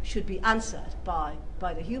hand, should be answered by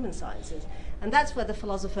the human sciences. And that's where the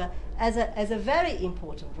philosopher has a very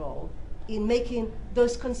important role in making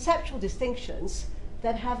those conceptual distinctions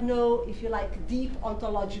that have no, if you like, deep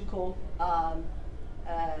ontological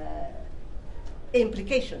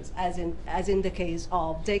implications, as in the case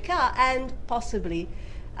of Descartes, and possibly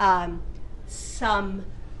some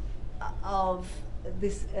of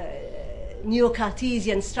this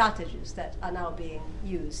neo-Cartesian strategies that are now being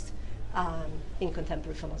used in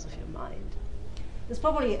contemporary philosophy of mind.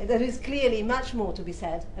 There is clearly much more to be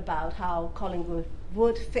said about how Collingwood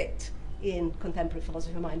would fit in contemporary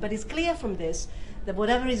philosophy of mind, but it's clear from this that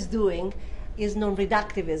whatever he's doing is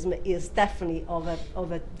non-reductivism is definitely of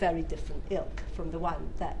a very different ilk from the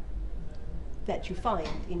one that you find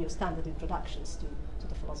in your standard introductions to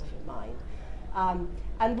the philosophy of mind.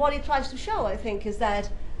 And what he tries to show, I think, is that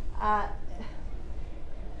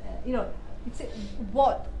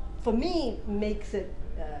what for me makes it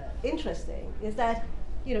interesting is that,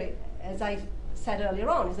 as I said earlier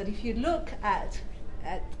on, is that if you look at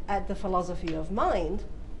the philosophy of mind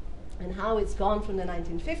and how it's gone from the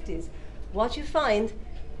 1950s, what you find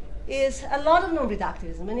is a lot of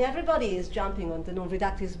non-reductivism, and everybody is jumping on the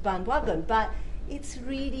non-reductivist bandwagon, but it's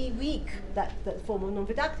really weak, that form of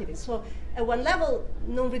non-reductivism. So at one level,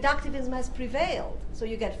 non-reductivism has prevailed. So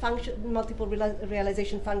you get multiple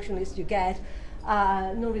realization functionalists, you get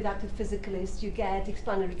non-reductive physicalists, you get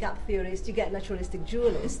explanatory gap theorists, you get naturalistic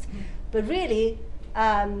dualists. But really,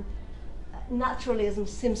 naturalism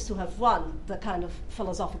seems to have won the kind of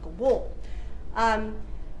philosophical war.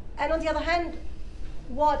 And on the other hand,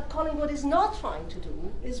 what Collingwood is not trying to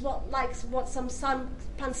do is what some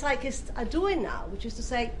panpsychists are doing now, which is to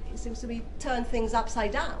say, it seems to be turn things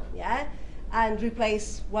upside down, yeah, and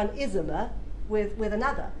replace one ismer with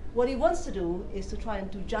another. What he wants to do is to try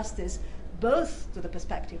and do justice both to the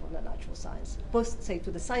perspective of the natural science, both, say,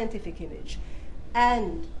 to the scientific image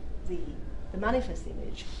and the manifest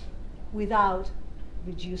image, without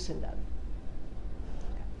reducing them.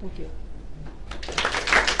 Okay, thank you.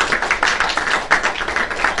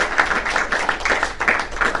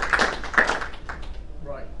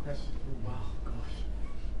 Right, question. Wow, gosh.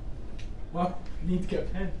 Well, need to get a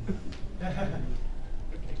pen.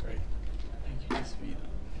 Okay, great. Thank you, Giuseppina.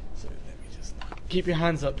 So let me just keep your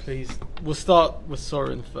hands up, please. We'll start with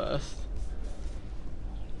Soren first.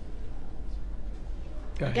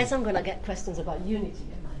 Go ahead. I guess I'm going to get questions about unity,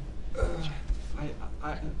 am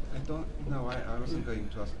I don't know. I wasn't going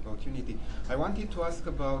to ask about unity. I wanted to ask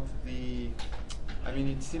about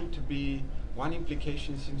it seemed to be, one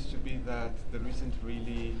implication seems to be that there isn't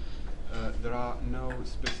really, there are no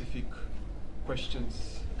specific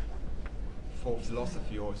questions for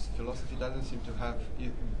philosophy, or philosophy doesn't seem to have,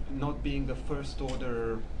 not being a first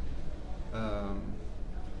order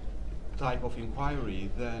type of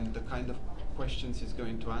inquiry, then the kind of questions it's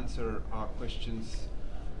going to answer are questions,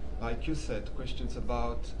 like you said, questions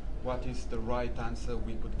about what is the right answer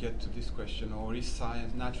we could get to this question, or is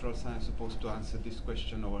science, natural science, supposed to answer this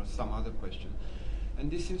question or some other question.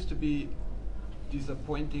 And this seems to be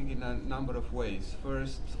disappointing in a number of ways.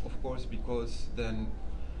 First, of course, because then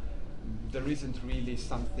there isn't really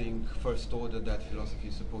something first order that philosophy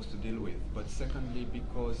is supposed to deal with. But secondly,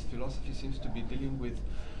 because philosophy seems to be dealing with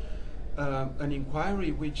an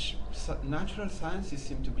inquiry which natural sciences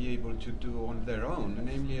seem to be able to do on their own.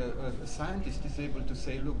 Namely, a scientist is able to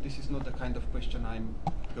say, look, this is not the kind of question I'm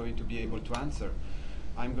going to be able to answer.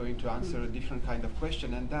 I'm going to answer a different kind of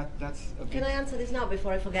question, and that's a bit... Can I answer this now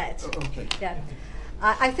before I forget? Okay. Yeah.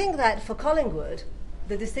 I think that for Collingwood,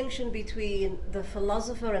 the distinction between the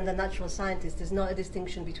philosopher and the natural scientist is not a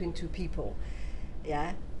distinction between two people.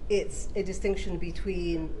 Yeah? It's a distinction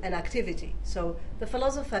between an activity. So the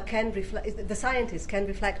philosopher can reflect, the scientist can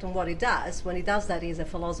reflect on what he does. When he does that, he's a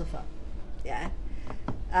philosopher. Yeah.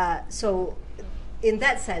 So in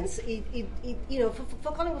that sense,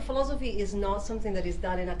 for Collingwood, philosophy is not something that is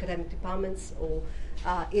done in academic departments, or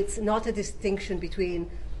it's not a distinction between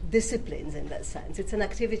disciplines in that sense. It's an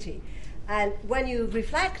activity. And when you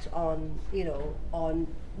reflect on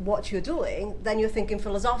what you're doing, then you're thinking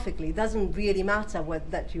philosophically. It doesn't really matter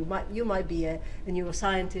that you might be a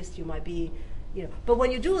neuroscientist, you might be, But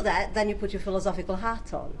when you do that, then you put your philosophical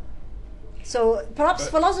hat on. So perhaps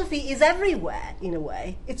philosophy is everywhere in a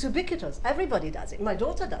way. It's ubiquitous. Everybody does it. My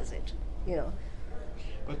daughter does it.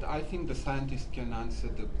 But I think the scientist can answer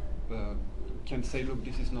can say, look,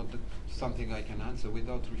 this is not something I can answer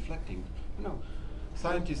without reflecting.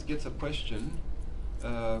 Scientist gets a question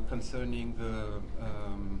concerning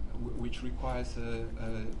which requires a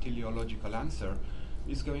teleological answer,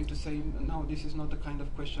 is going to say, no, this is not the kind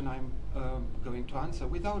of question I'm going to answer,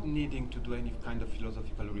 without needing to do any kind of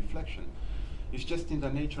philosophical reflection. It's just in the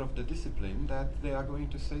nature of the discipline that they are going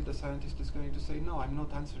to say, the scientist is going to say, no, I'm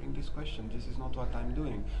not answering this question, this is not what I'm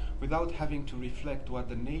doing, without having to reflect what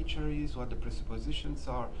the nature is, what the presuppositions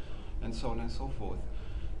are, and so on and so forth.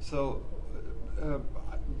 So,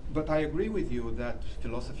 but I agree with you that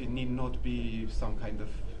philosophy need not be some kind of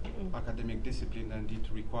academic discipline, and it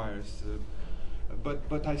requires.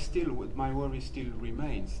 But I still, my worry still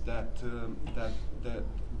remains that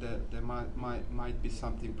there might be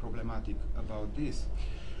something problematic about this.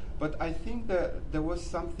 But I think that there was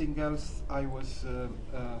something else.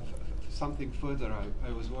 Something further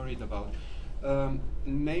I was worried about.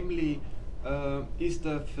 Namely, is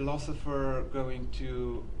the philosopher going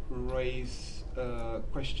to raise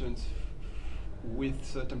questions with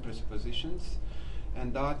certain presuppositions,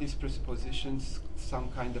 and are these presuppositions some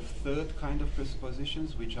kind of third kind of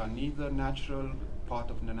presuppositions which are neither part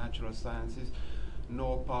of the natural sciences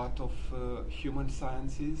nor part of human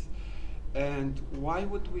sciences? And why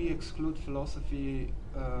would we exclude philosophy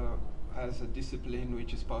as a discipline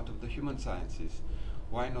which is part of the human sciences?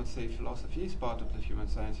 Why not say philosophy is part of the human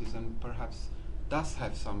sciences and perhaps does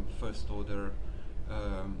have some first order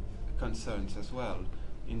concerns as well,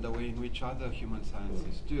 in the way in which other human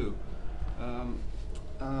sciences do?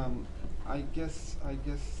 I guess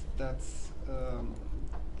that's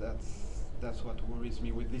what worries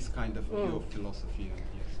me with this kind of view of philosophy.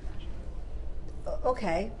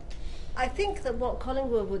 Okay, I think that what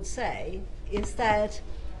Collingwood would say is that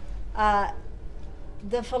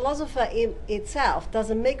the philosopher in itself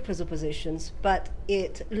doesn't make presuppositions, but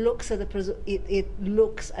it looks at it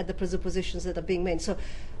looks at the presuppositions that are being made. So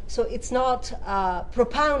it's not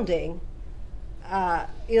propounding.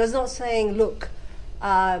 It's not saying, look,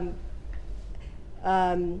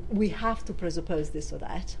 we have to presuppose this or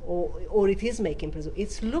that, or it is making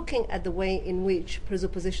It's looking at the way in which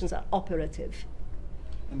presuppositions are operative.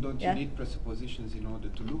 And don't you need presuppositions in order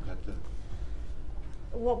to look at the...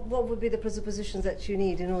 What would be the presuppositions that you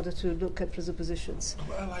need in order to look at presuppositions?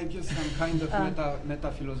 Well, I guess some kind of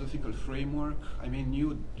meta-philosophical framework. I mean,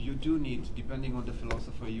 you do need, depending on the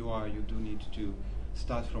philosopher you are, you do need to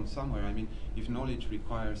start from somewhere. I mean, if knowledge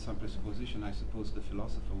requires some presupposition, I suppose the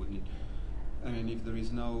philosopher would need... I mean, if there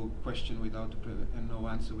is no question without and no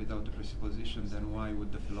answer without a presupposition, then why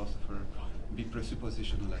would the philosopher be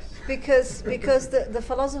presuppositionless? Because the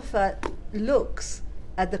philosopher looks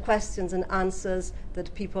at the questions and answers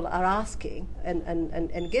that people are asking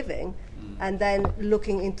and giving, and then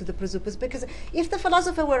looking into the presuppositions. Because if the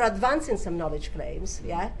philosopher were advancing some knowledge claims,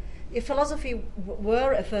 if philosophy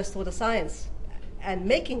were a first-order science and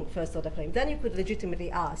making first-order claims, then you could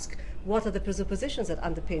legitimately ask, what are the presuppositions that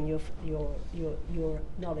underpin your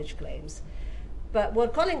knowledge claims? But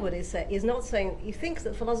what Collingwood is not saying, he thinks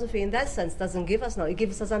that philosophy in that sense doesn't give us knowledge, it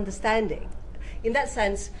gives us understanding. In that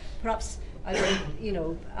sense, perhaps,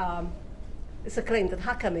 it's a claim that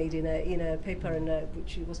Hacker made in a paper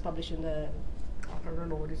which was published in I don't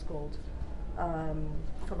know what it's called,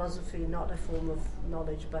 Philosophy, Not a Form of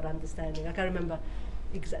Knowledge but Understanding. I can't remember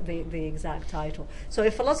the exact title. So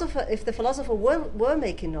if the philosopher were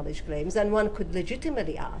making knowledge claims, then one could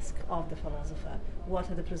legitimately ask of the philosopher, what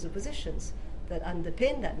are the presuppositions that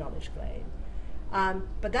underpin that knowledge claim?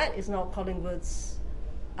 But that is not Collingwood's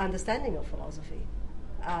understanding of philosophy.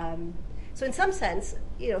 So in some sense,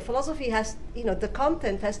 philosophy has, the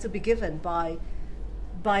content has to be given by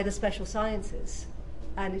the special sciences,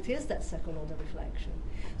 and it is that second order reflection.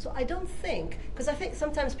 So I don't think, because I think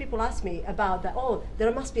sometimes people ask me about that,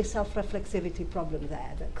 there must be a self-reflexivity problem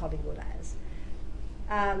there that Collingwood has.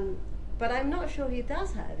 But I'm not sure he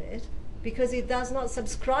does have it, because he does not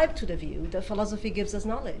subscribe to the view that philosophy gives us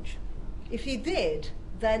knowledge. If he did,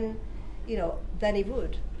 then he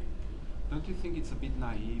would. Don't you think it's a bit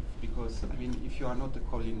naive? Because, I mean, if you are not a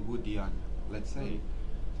Collingwoodian, let's say,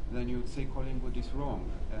 then you would say Collingwood is wrong.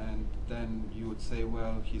 And then you would say,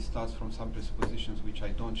 well, he starts from some presuppositions which I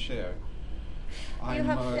don't share. And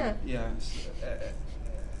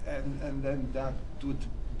then that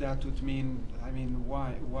would mean, I mean,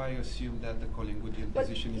 why assume that the Collingwoodian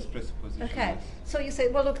position is presuppositionless? Okay, so you say,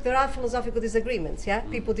 well, look, there are philosophical disagreements,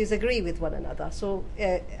 People disagree with one another. So,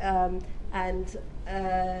 and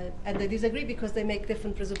they disagree because they make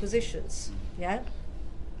different presuppositions,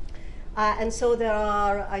 and so there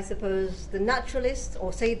are, I suppose, the naturalists,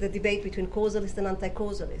 or say the debate between causalist and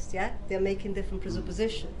anti-causalist, They're making different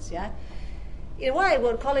presuppositions, In a way,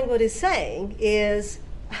 what Collingwood is saying is,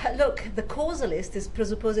 look, the causalist is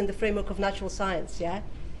presupposing the framework of natural science,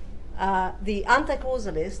 The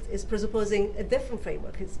anti-causalist is presupposing a different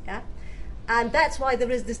framework, And that's why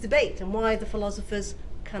there is this debate, and why the philosophers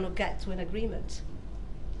cannot get to an agreement,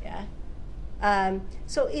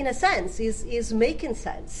 So in a sense, is making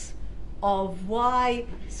sense of why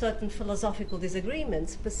certain philosophical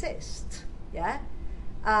disagreements persist,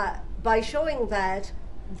 by showing that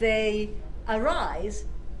they arise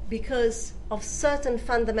because of certain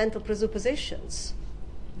fundamental presuppositions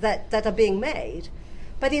that are being made,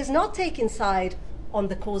 but is not taking side on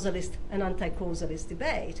the causalist and anti-causalist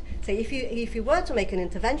debate. So if you were to make an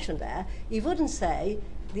intervention there, he wouldn't say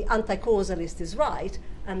the anti-causalist is right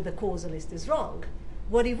and the causalist is wrong.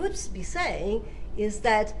 What he would be saying is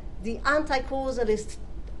that the anti-causalist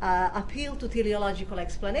appeal to teleological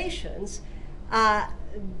explanations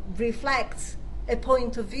reflects a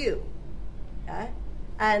point of view,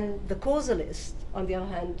 and the causalist, on the other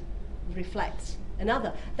hand, reflects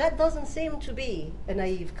another. That doesn't seem to be a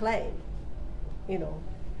naive claim,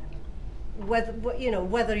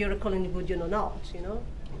 whether you're a Collingwoodian or not,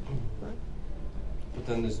 But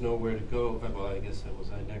then there's nowhere to go. Well, I guess that was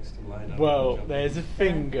next in line. Well, there's a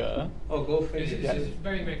finger. Oh, go for it. Just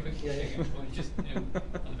very, very quickly, just on the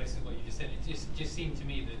basis of what you just said, it just seemed to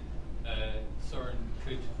me that Soren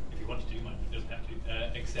could, if he wanted to, he doesn't have to,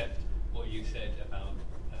 accept what you said about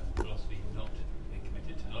philosophy not being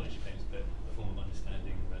committed to knowledge claims, but a form of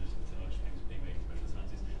understanding relative to knowledge claims being made in special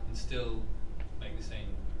sciences, and still make the same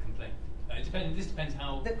complaint. This depends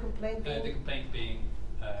how the complaint being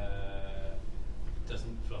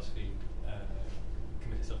doesn't philosophy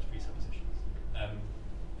commit itself to presuppositions,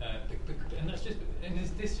 and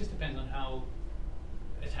this just depends on how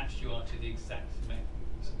attached you are to the exact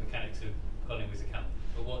mechanics of Collingwood's account.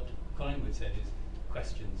 But what Collingwood said is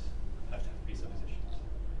questions have to have presuppositions.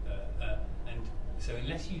 And so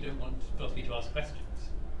unless you don't want philosophy to ask questions,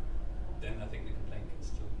 then I think the complaint can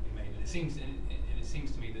still be made. And it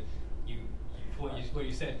seems to me that what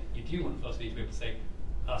you said, you do want philosophy to be able to say,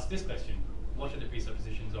 ask this question: what are the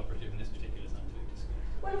presuppositions operative in this particular scientific discourse?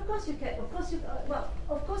 Well, of course you can.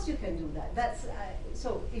 Of course you can do that. That's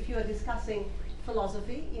so. If you are discussing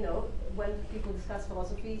philosophy, when people discuss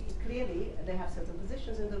philosophy, clearly they have certain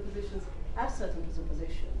positions, and those positions have certain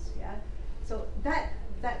presuppositions. Yeah. So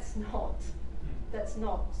that's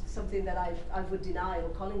not something that I would deny, or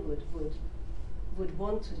Collingwood would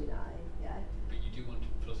want to deny. Yeah. But you do want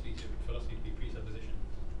philosophy to be presupposition.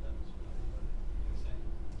 That's what you're saying.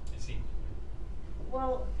 It seems.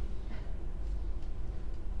 Well,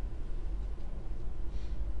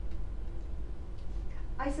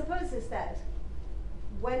 I suppose is that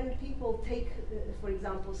when people take, for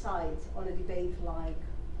example, sides on a debate like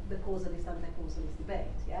the causalist and anti-causalist debate,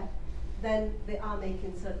 yeah, then they are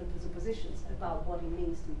making certain presuppositions about what it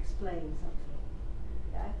means to explain something.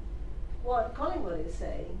 Yeah? What Collingwood is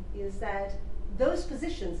saying is that those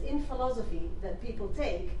positions in philosophy that people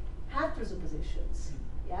take have presuppositions.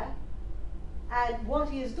 Yeah? And what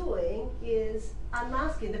he is doing is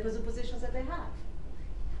unmasking the presuppositions that they have.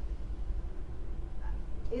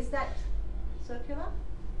 Is that circular?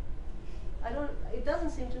 It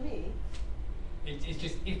doesn't seem to me. It's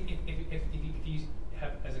just if you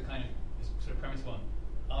have as a kind of sort of premise one,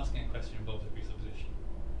 asking a question involves a presupposition,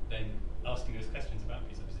 then asking those questions about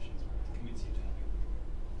presuppositions commits you to having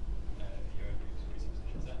your own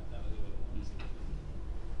presuppositions. That was all I was thinking.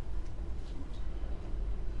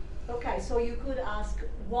 Okay, so you could ask,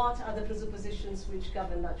 what are the presuppositions which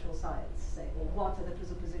govern natural science, say, or what are the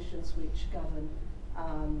presuppositions which govern?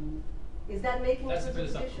 Is that making That's a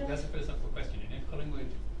presupposition? That's a philosophical question. And if Collingwood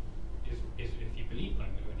is if you believe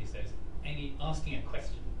Collingwood when he says asking a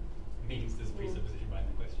question means there's a presupposition behind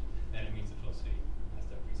the question, then it means that philosophy has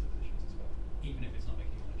to have presuppositions as well, even if it's not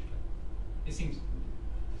making a much claim. It seems.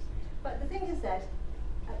 But the thing is that,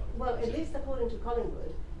 well, at least according to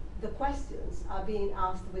Collingwood, the questions are being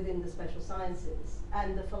asked within the special sciences,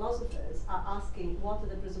 and the philosophers are asking what are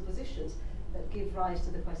the presuppositions that give rise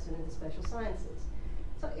to the question in the special sciences.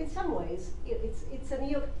 So in some ways,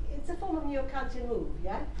 it's a form of neo-Kantian move,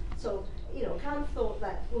 yeah? So, Kant thought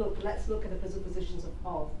that, look, let's look at the presuppositions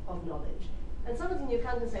of knowledge. And some of the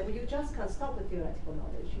neo-Kantians say, well, you just can't stop with theoretical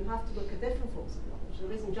knowledge. You have to look at different forms of knowledge.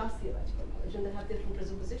 There isn't just theoretical knowledge, and they have different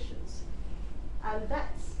presuppositions. And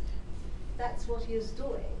that's what he is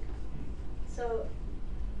doing. So,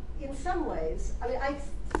 in some ways, I mean, I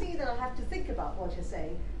see that I have to think about what you're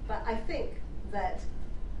saying, but I think that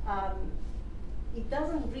it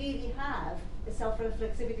doesn't really have a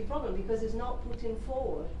self-reflexivity problem because it's not putting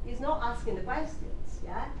forward, he's not asking the questions,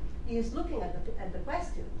 yeah? He's looking at the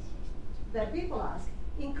questions that people ask,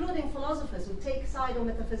 including philosophers who take side on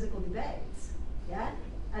metaphysical debates, yeah?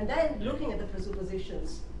 And then looking at the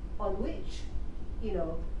presuppositions on which,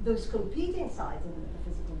 those competing sides of the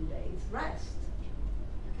metaphysical debates rest.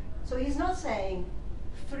 So he's not saying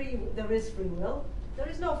there is free will, there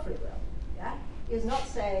is no free will, yeah? He's not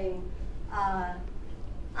saying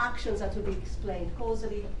actions are to be explained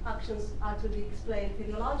causally, actions are to be explained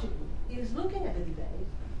teleologically. He is looking at the debate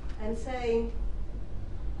and saying,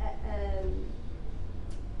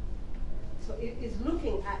 so it is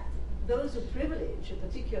looking at those who privilege a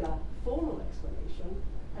particular formal explanation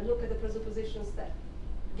and look at the presuppositions that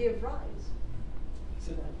give rise.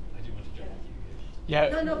 So I do want to jump at you.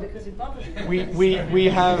 Yeah. No, because it bothers me. We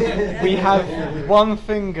have one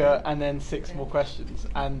finger and then 6 more questions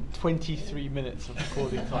and 23 minutes of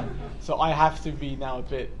recording time. So I have to be now a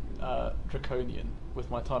bit draconian with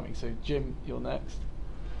my timing. So Jim, you're next.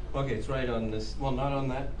 Okay, it's right on this. Well, not on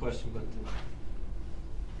that question, but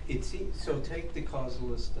so take the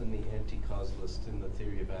causalist and the anti-causalist in the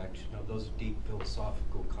theory of action. Now, those are deep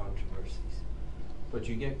philosophical controversies. But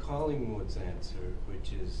you get Collingwood's answer,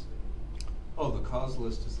 which is, the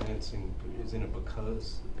causalist is in a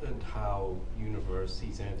because and how universe.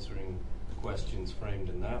 He's answering questions framed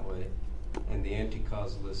in that way, and the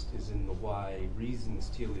anti-causalist is in the why reasons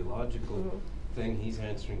teleological thing. He's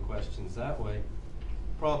answering questions that way.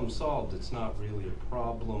 Problem solved. It's not really a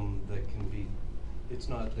problem that can be. It's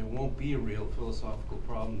not. There won't be a real philosophical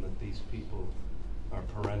problem that these people are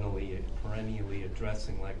perennially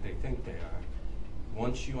addressing like they think they are.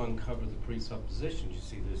 Once you uncover the presuppositions, you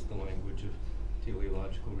see there's the language of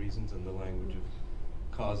teleological reasons and the language of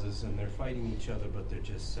causes, and they're fighting each other, but they're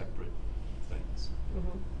just separate things.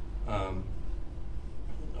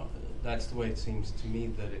 that's the way it seems to me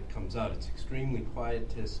that it comes out. It's extremely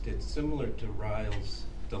quietist. It's similar to Ryle's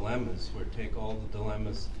dilemmas, where take all the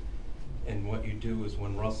dilemmas, and what you do is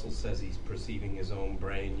when Russell says he's perceiving his own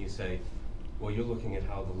brain, you say, well, you're looking at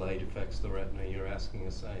how the light affects the retina. You're asking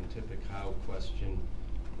a scientific how question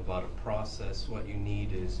about a process. What you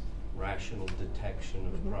need is rational detection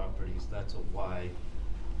of properties. That's a why,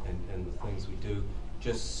 and the things we do.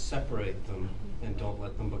 Just separate them and don't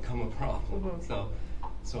let them become a problem.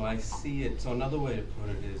 So I see it. So another way to put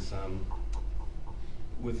it is,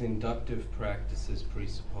 with inductive practices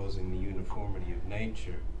presupposing the uniformity of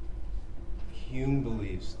nature, Hume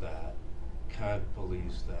believes that, Kant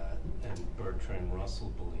believes that, and Bertrand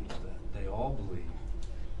Russell believes that. They all believe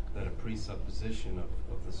that a presupposition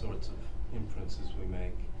of the sorts of inferences we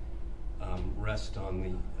make rest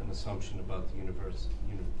on an assumption about the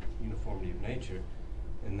uniformity of nature,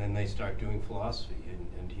 and then they start doing philosophy.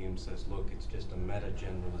 And Hume says, look, it's just a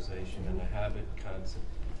meta-generalization and a habit concept.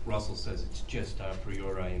 Russell says it's just a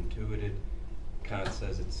priori intuited. Kant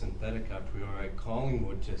says it's synthetic a priori.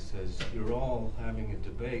 Collingwood just says you're all having a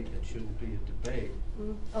debate that shouldn't be a debate.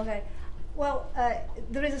 Okay. Well,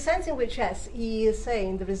 there is a sense in which, yes, he is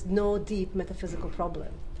saying there is no deep metaphysical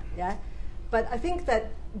problem. Yeah? But I think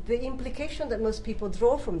that the implication that most people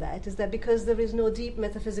draw from that is that because there is no deep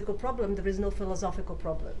metaphysical problem, there is no philosophical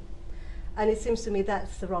problem. And it seems to me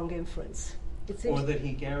that's the wrong inference. Or that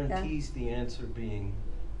he guarantees the answer being,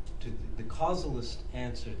 the causalist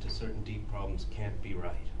answer to certain deep problems can't be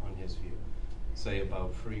right, on his view. Say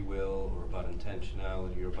about free will or about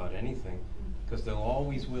intentionality or about anything, because there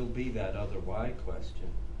always will be that other why question.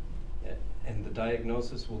 And the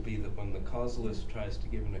diagnosis will be that when the causalist tries to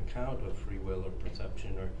give an account of free will or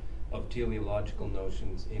perception or of teleological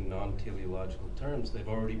notions in non-teleological terms, they've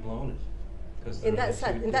already blown it. In that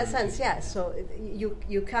sense, yes. So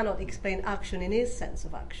you cannot explain action in his sense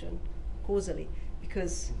of action, causally,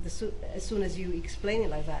 because as soon as you explain it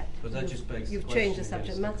like that, but that just begs you've the changed the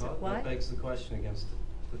subject matter. Why? That begs the question against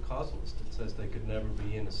the causalist. It says they could never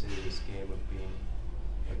be in a serious game of being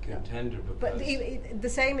a contender. But the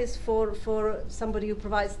same is for somebody who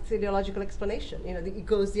provides teleological explanation. You know, it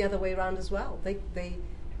goes the other way around as well.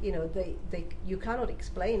 You cannot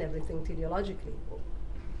explain everything teleologically.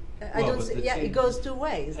 It goes two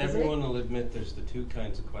ways. Everyone will admit there's the two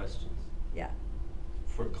kinds of questions. Yeah.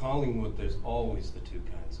 For Collingwood, there's always the two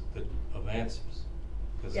kinds of answers,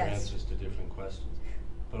 because they're answers to different questions.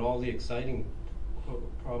 But all the exciting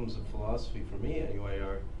problems of philosophy, for me anyway,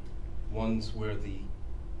 are ones where the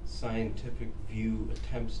scientific view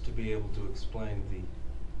attempts to be able to explain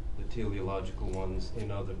the teleological ones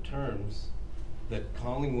in other terms that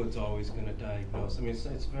Collingwood's always going to diagnose. I mean,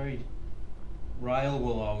 it's very... Ryle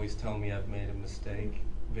will always tell me I've made a mistake.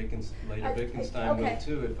 Wittgenstein will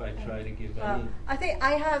too if I try to give any... I think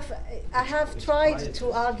I have tried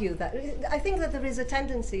to argue that. I think that there is a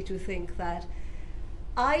tendency to think that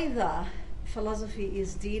either philosophy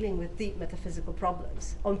is dealing with deep metaphysical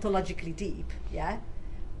problems, ontologically deep, yeah,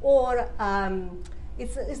 or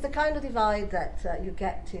it's the kind of divide that you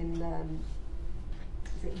get in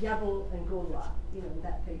Yabble and Goldwar, in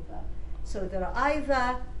that paper. So there are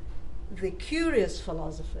either the curious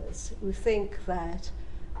philosophers who think that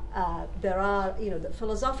there are, that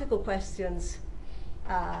philosophical questions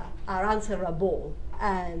are answerable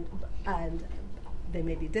and they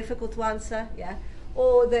may be difficult to answer, yeah,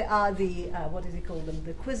 or there are the what does he call them,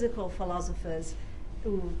 the quizzical philosophers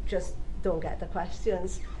who just don't get the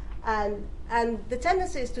questions, and the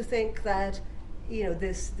tendency is to think that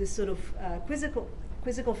this sort of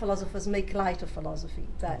quizzical philosophers make light of philosophy.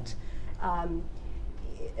 That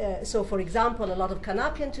so, for example, a lot of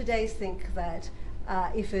Carnapian today think that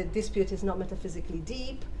if a dispute is not metaphysically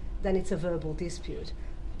deep, then it's a verbal dispute.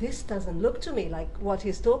 This doesn't look to me like what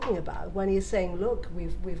he's talking about when he's saying, look,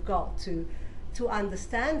 we've got to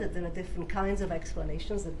understand that there are different kinds of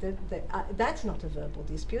explanations, that's not a verbal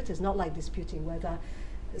dispute. It's not like disputing whether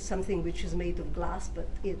something which is made of glass but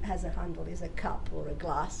it has a handle is a cup or a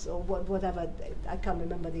glass or whatever. I can't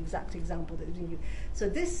remember the exact example that you. So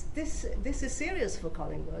this is serious for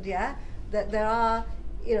Collingwood, yeah. That there are,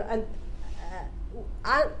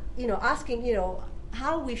 asking,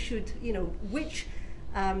 how we should, which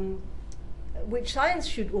science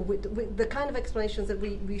should, or the kind of explanations that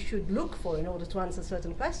we should look for in order to answer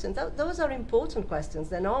certain questions. Those are important questions.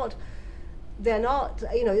 They're not,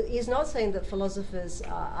 he's not saying that philosophers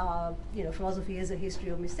are philosophy is a history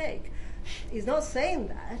of mistake. He's not saying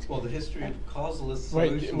that. Well, the history of causalist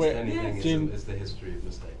solutions to anything is the history of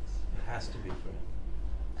mistakes. It has to be for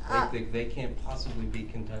him. They can't possibly be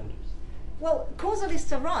contenders. Well,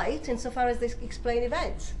 causalists are right insofar as they explain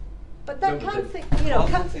events. But that No, but can't the think, you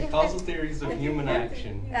know, causal theories of human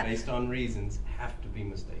action Yeah. based on reasons have to be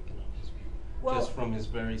mistaken on his view, Well- just from his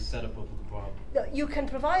very setup of the problem. No, you can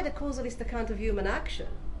provide a causalist account of human action.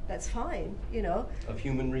 That's fine, you know. Of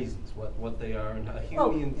human reasons, what they are, and a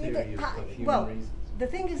Well, Humean theory of human reasons. the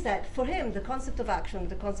thing is that for him, the concept of action,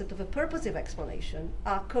 the concept of a purposive explanation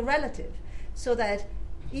are correlative. So that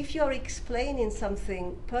if you're explaining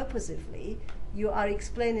something purposively, you are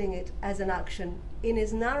explaining it as an action in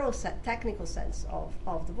its narrow technical sense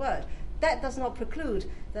of the word. That does not preclude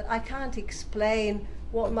that I can't explain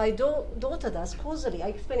what my daughter does causally. I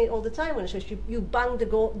explain it all the time when she says you banged the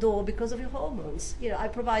door because of your hormones. You know, I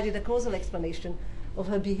provided a causal explanation of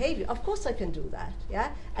her behavior. Of course I can do that,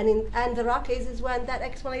 yeah? And there are cases when that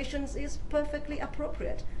explanation is perfectly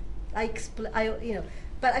appropriate.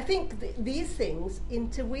 But I think these things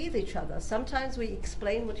interweave each other. Sometimes we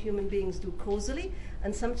explain what human beings do causally,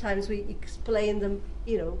 and sometimes we explain them,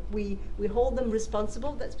 you know, we hold them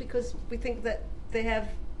responsible. That's because we think that they have,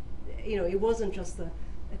 you know, it wasn't just a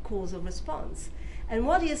causal response. And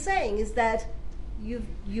what he is saying is that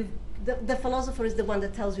the philosopher is the one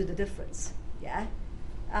that tells you the difference, yeah,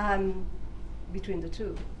 between the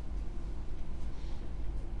two.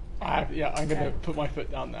 I'm going to put my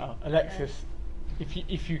foot down now. Alexis,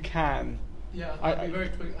 if you can. Yeah, I'll I'll be very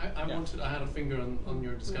quick. I had a finger on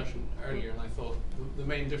your discussion earlier, and I thought the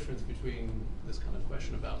main difference between this kind of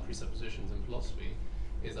question about presuppositions and philosophy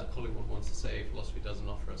is that Collingwood wants to say philosophy doesn't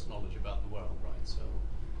offer us knowledge about the world, right? So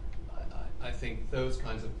I think those are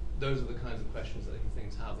the kinds of questions that he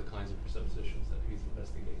thinks have the kinds of presuppositions that he's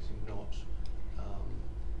investigating, not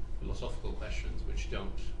philosophical questions which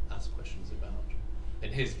don't ask questions about,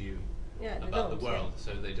 in his view, about the world,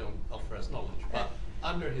 so they don't offer us knowledge. But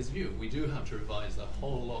under his view, we do have to revise the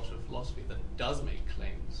whole lot of philosophy that does make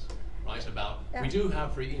claims, right, about we do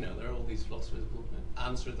have free, you know, there are all these philosophers who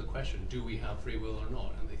answer the question, do we have free will or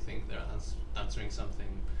not? And they think they're answering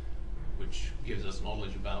something which gives us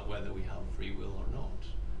knowledge about whether we have free will or not,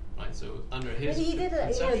 right? So under his But he did,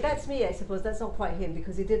 you know, that's me, I suppose. That's not quite him,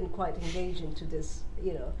 because he didn't quite engage into this,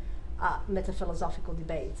 you know, metaphilosophical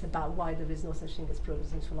debates about why there is no such thing as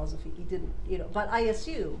progress in philosophy. He didn't, you know. But I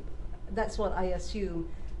assume that's what I assume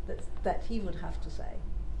that he would have to say.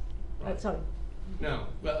 Right. Sorry. No,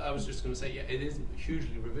 well, I was just going to say, yeah, it is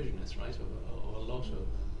hugely revisionist, right? Of a lot of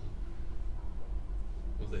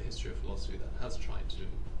the history of philosophy that has tried to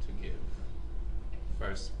give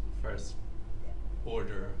first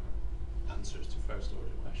order answers to first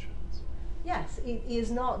order questions. Yes, he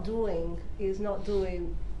is not doing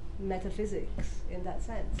metaphysics in that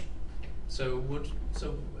sense. So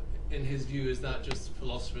in his view, is that just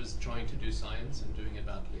philosophers trying to do science and doing it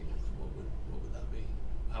badly? What would that be?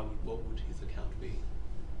 What would his account be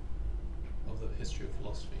of the history of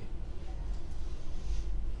philosophy?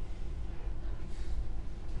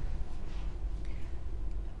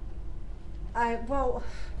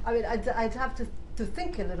 I'd have to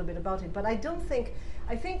think a little bit about it, but I think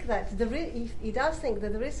that he does think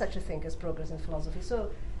that there is such a thing as progress in philosophy.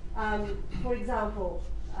 So, for example,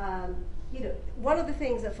 you know, one of the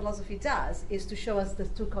things that philosophy does is to show us the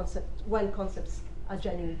two concepts, when concepts are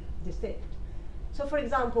genuinely distinct. So, for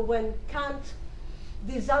example, when Kant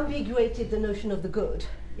disambiguated the notion of the good,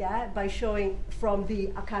 yeah, by showing from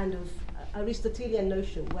a kind of Aristotelian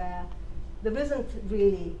notion where there isn't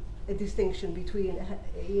really a distinction between,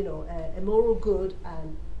 a moral good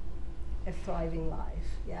and a thriving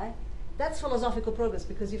life, yeah, that's philosophical progress,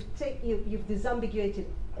 because you've disambiguated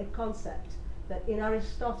a concept that in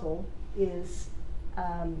Aristotle is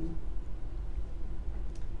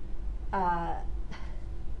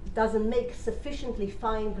doesn't make sufficiently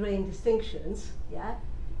fine-grained distinctions, yeah,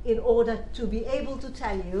 in order to be able to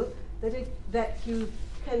tell you that you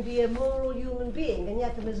can be a moral human being and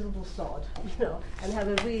yet a miserable sod, you know, and have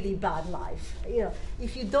a really bad life. You know,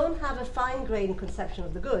 if you don't have a fine-grained conception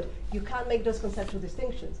of the good, you can't make those conceptual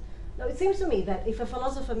distinctions. Now, it seems to me that if a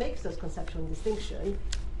philosopher makes those conceptual distinctions,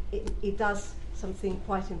 it does something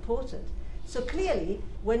quite important. So clearly,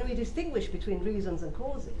 when we distinguish between reasons and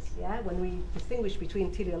causes, yeah, when we distinguish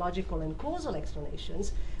between teleological and causal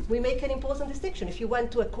explanations, we make an important distinction. If you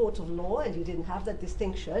went to a court of law and you didn't have that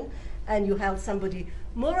distinction, and you held somebody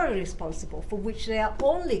morally responsible for which they are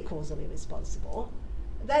only causally responsible,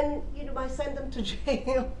 then you might send them to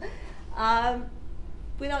jail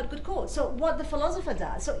without good cause. So what the philosopher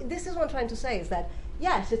does, so this is what I'm trying to say, is that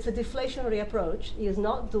yes, it's a deflationary approach. He is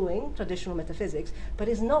not doing traditional metaphysics, but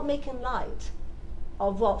he's not making light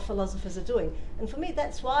of what philosophers are doing. And for me,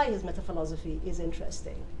 that's why his metaphilosophy is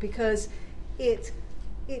interesting, because it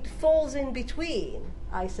it falls in between,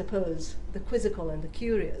 I suppose, the quizzical and the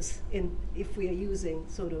curious, if we are using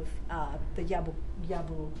sort of the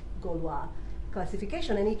Yabu-Gaulois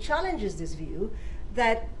classification. And it challenges this view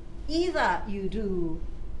that either you do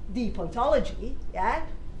deep ontology, yeah,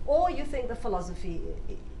 or you think the philosophers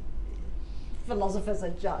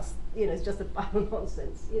are just, it's just a pile of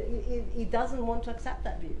nonsense. He doesn't want to accept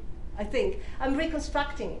that view. I think I'm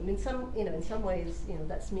reconstructing him in some, in some ways,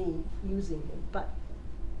 that's me using him, but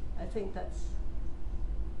I think that's.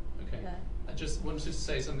 Okay. I just wanted to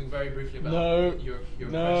say something very briefly about your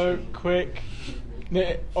no, question. Quick.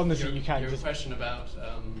 No, honestly, you can. Your question about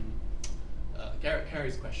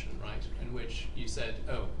Carrie's question, right? In which you said,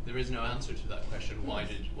 "Oh, there is no answer to that question. Why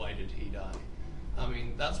did he die?" I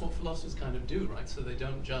mean, that's what philosophers kind of do, right? So they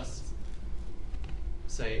don't just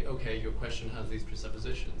say, "Okay, your question has these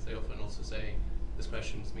presuppositions." They often also say, "This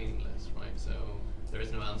question is meaningless," right? So there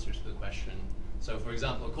is no answer to the question. So, for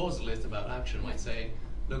example, a causalist about action might say,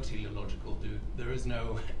 "Look, teleological dude, there is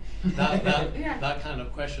no that kind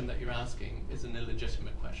of question that you're asking is an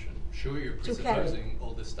illegitimate question. Sure, you're presupposing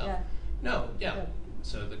all this stuff." Yeah. No, yeah.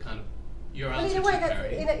 So the kind of your answer in a way, to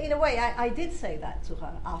Carrie. in a way, I did say that to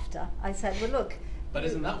her after. I said, "Well, look." But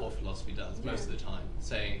isn't that what philosophy does most of the time?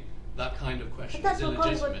 Saying that kind of question But is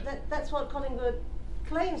illegitimate. that's what Collingwood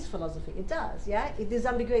claims philosophy. It does, yeah. It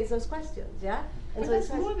disambiguates those questions, yeah. And but so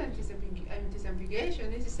that's more than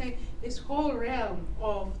disambiguation. It's saying this whole realm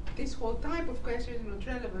of this whole type of question is not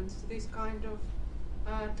relevant to this kind of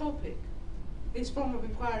topic. This form of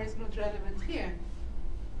inquiry is not relevant here.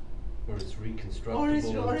 Or it's reconstructible Or it's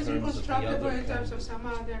in terms of the reconstructible other in terms kind of some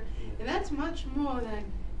other. And that's much more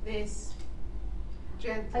than this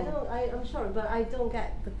gentle. I'm sorry, but I don't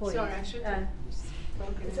get the point. Sorry, I should.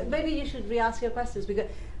 So maybe you should re-ask your questions, because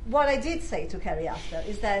what I did say to Carrie after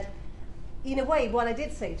is that, in a way, what I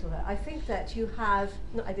did say to her, I think that you have.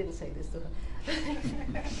 No, I didn't say this to her.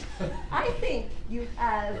 I think you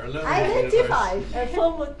have identified a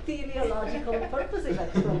form of teleological purposive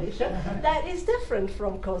explanation that is different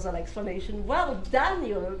from causal explanation. Well done,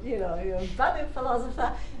 you're a budding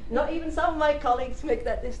philosopher. Not even some of my colleagues make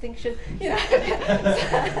that distinction.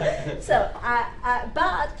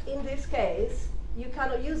 But in this case, you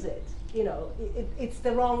cannot use it. It's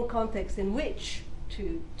the wrong context in which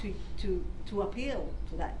to appeal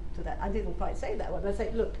to that. I didn't quite say that one. I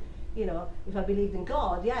said, look, if I believed in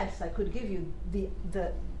God, yes, I could give you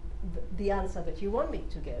the answer that you want me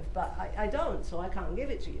to give, but I don't, so I can't give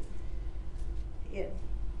it to you. Yeah.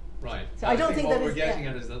 Right. So I don't think what that we're is, getting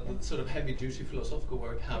at is that the sort of heavy-duty philosophical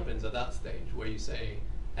work happens at that stage where you say,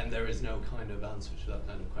 and there is no kind of answer to that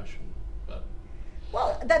kind of question. But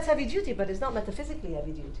well, that's heavy duty, but it's not metaphysically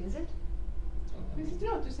heavy duty, is it? This is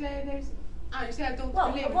not to say there's. You say I don't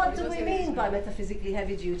Well, believe what it, do we mean by metaphysically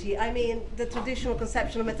heavy duty? I mean the traditional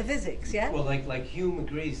conception of metaphysics, yeah? Well, like Hume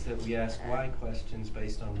agrees that we ask why questions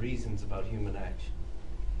based on reasons about human action,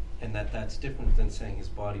 and that's different than saying his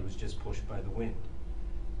body was just pushed by the wind.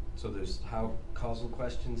 So there's how causal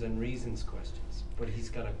questions and reasons questions, but he's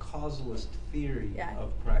got a causalist theory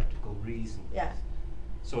of practical reason. Yeah.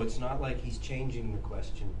 So it's not like he's changing the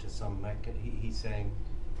question to some he's saying,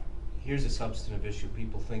 here's a substantive issue.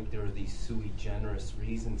 People think there are these sui generis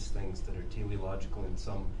reasons, things that are teleological in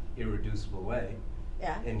some irreducible way.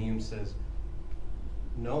 Yeah. And Hume says,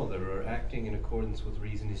 no, there are acting in accordance with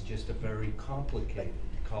reason is just a very complicated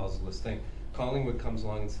causalist thing. Collingwood comes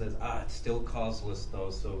along and says, it's still causalist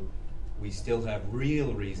though, so we still have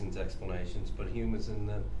real reasons explanations, but Hume is in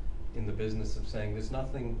the business of saying there's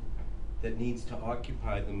nothing that needs to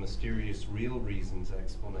occupy the mysterious real reasons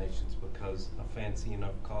explanations, because a fancy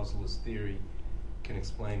enough causalist theory can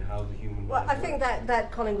explain how the human well, mind I think works.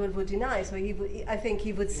 that Collingwood would deny. So I think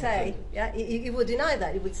he would say, he would deny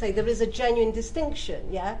that. He would say there is a genuine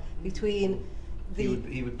distinction, between the.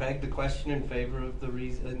 He would beg the question in favor of the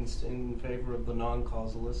reasons, in favor of the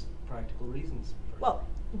non-causalist practical reasons. Well,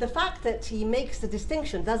 the fact that he makes the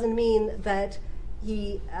distinction doesn't mean that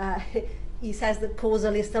he says that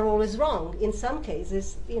causalists are always wrong. In some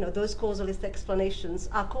cases, those causalist explanations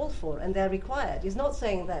are called for and they're required. He's not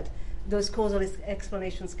saying that those causalist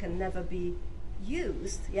explanations can never be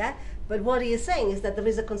used, But what he is saying is that there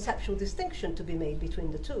is a conceptual distinction to be made between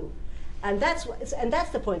the two. And that's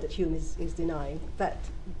the point that Hume is denying, that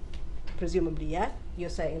presumably, you're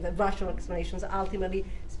saying that rational explanations are ultimately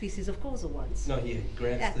species of causal ones. No, he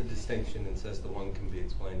grants the distinction and says the one can be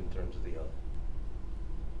explained in terms of the other.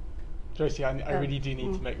 Josie, I really do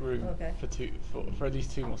need to make room for at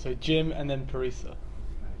least two more. So Jim and then Parisa.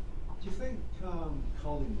 Do you think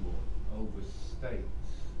Collingwood overstates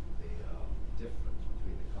the difference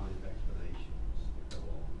between the kind of explanations that go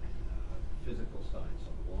on in physical science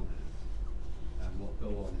on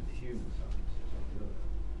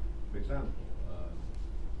example,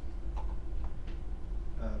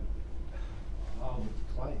 I would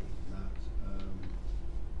claim that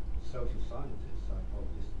social scientists,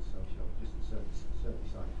 psychologists, and sociologists, and certainly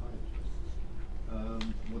psychiatrists,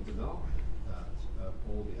 would deny that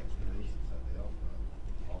all the explanations that they offer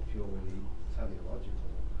are purely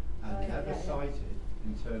teleological and never cited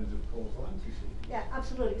in terms of causal antecedents. Yeah,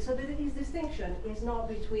 absolutely. So this distinction is not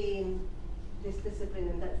between this discipline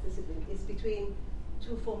and that discipline. It's between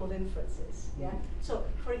two forms of inferences. Yeah. So,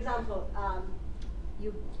 for example,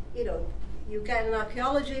 you get an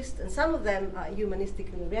archaeologist, and some of them are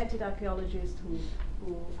humanistically oriented archaeologists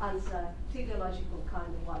who answer teleological kind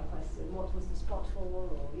of why question. What was the spot for,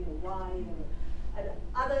 or why? And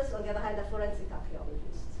others, on the other hand, are forensic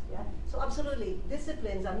archaeologists. Yeah. So absolutely,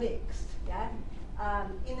 disciplines are mixed. Yeah.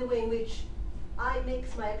 In the way in which I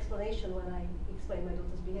mix my explanation when I explain my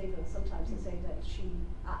daughter's behavior, and sometimes I say that she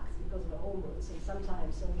acts because of her hormones, and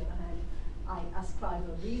sometimes, on the other hand, I ascribe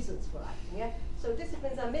her reasons for acting. Yeah? So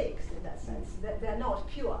disciplines are mixed in that sense. They're not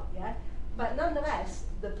pure. Yeah? But nonetheless,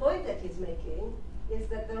 the point that he's making is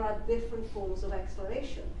that there are different forms of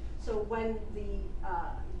explanation. So when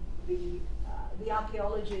the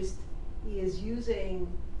archaeologist is using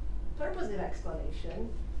purposive explanation,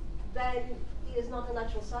 then he is not a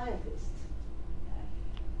natural scientist.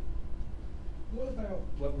 What about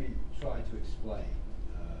when we try to explain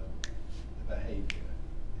the behaviour,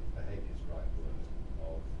 if behaviour is the right word,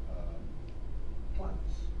 of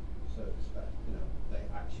plants? So they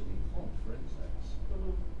actually hunt for insects.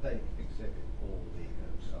 They exhibit all the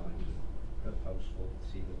signs of purposeful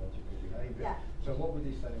teleological behaviour. Yeah. So what would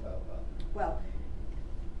you say about that? Well,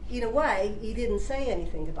 in a way, he didn't say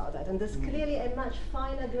anything about that. And there's clearly a much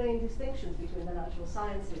finer grained distinction between the natural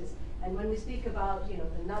sciences. And when we speak about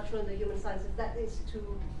the natural and the human sciences, that is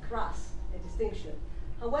too crass a distinction.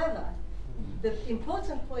 However, the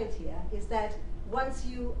important point here is that once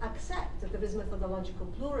you accept that there is methodological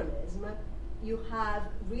pluralism, you have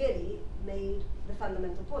really made the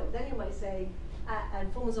fundamental point. Then you might say,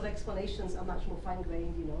 and forms of explanations are much more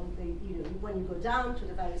fine-grained. When you go down to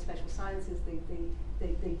the various special sciences,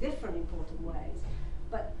 they differ in important ways.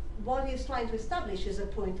 But what he's trying to establish is a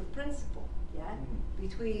point of principle, yeah,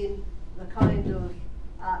 between the kind of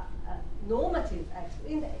normative.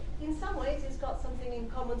 In some ways, it's got something in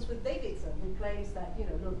common with Davidson, who claims that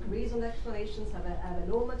reasoned explanations have a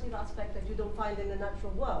normative aspect that you don't find in the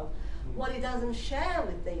natural world. What he doesn't share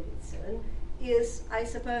with Davidson is, I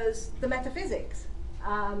suppose, the metaphysics.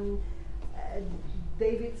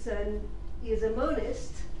 Davidson is a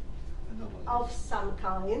monist of some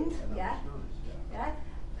kind, yeah.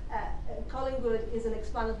 Collingwood is an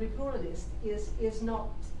explanatory pluralist, is not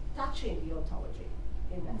touching the ontology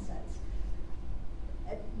in that sense,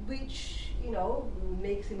 which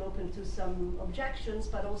makes him open to some objections,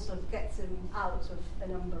 but also gets him out of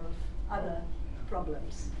a number of other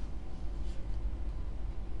problems.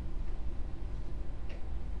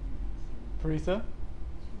 Paritha?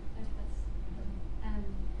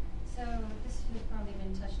 So this has probably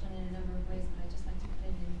been touched on in a number of ways, but I'd just like to put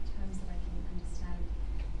it in terms that I can understand.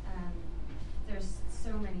 There's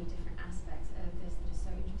so many different aspects of this that is so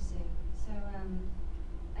interesting. So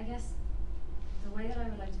I guess the way that I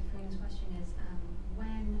would like to frame this question is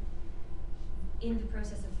when in the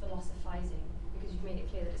process of philosophizing, because you've made it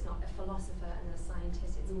clear that it's not a philosopher and a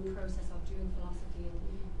scientist, it's a process of doing philosophy and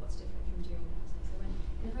what's different from doing that. So when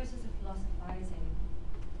in the process of philosophizing,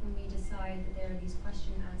 when we decide that there are these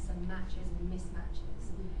question-answer matches and mismatches,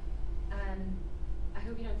 I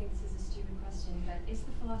hope you don't think this is a stupid question, but is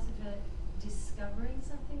the philosopher discovering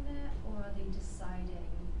something there, or are they deciding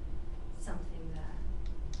something there?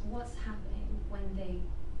 What's happening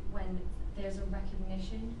when there's a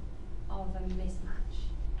recognition of a mismatch?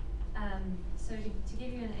 So to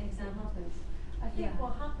give you an example, I think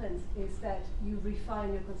what happens is that you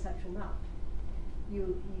refine your conceptual map.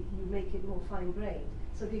 You make it more fine-grained.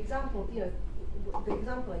 So the example, the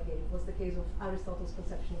example I gave was the case of Aristotle's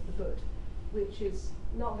conception of the good, which is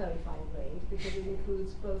not very fine-grained because it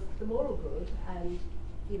includes both the moral good and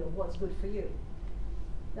what's good for you.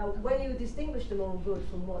 Now, when you distinguish the moral good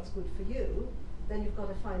from what's good for you, then you've got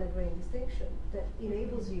a finer grained distinction that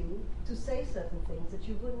enables you to say certain things that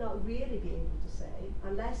you would not really be able to say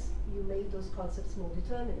unless you made those concepts more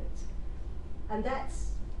determinate. And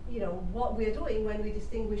that's what we're doing when we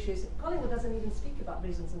distinguish is, Collingwood doesn't even speak about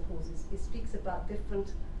reasons and causes. He speaks about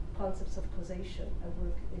different concepts of causation and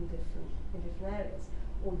work in different areas,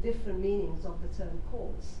 or different meanings of the term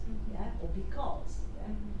cause, or because.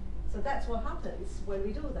 Yeah? So that's what happens when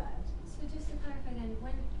we do that. So just to clarify then,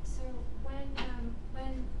 when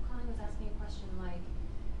Collingwood's asking a question like,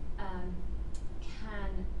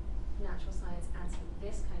 can natural science answer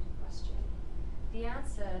this kind of question, the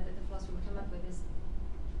answer that the philosopher would come up with is,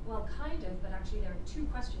 well, kind of, but actually there are two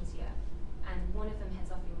questions here, and one of them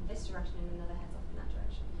heads off in this direction and another heads off in that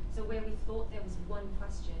direction. So where we thought there was one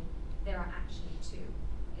question, there are actually two.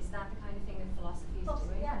 Is that the kind of thing that philosophy is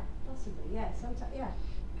doing? Yeah, possibly, yeah. Sometimes, yeah.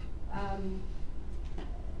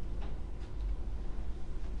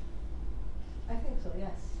 I think so,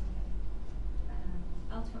 yes.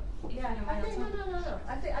 I'll yeah, I think, no.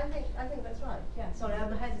 I think that's right. Yeah, sorry,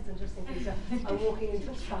 I'm hesitant just in case I'm walking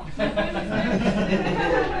into a trap.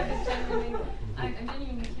 I'm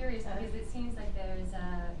genuinely curious because it seems like there's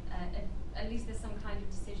at least there's some kind of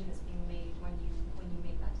decision that's being made when you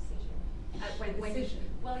make that decision.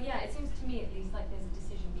 Well, yeah, it seems to me at least like there's a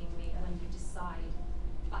decision being made when you decide.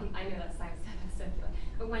 I know that sounds circular,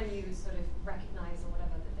 but when you sort of recognize or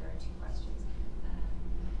whatever that there are two questions,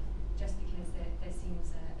 just because there seems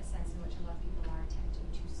a sense in which a lot of people are attempting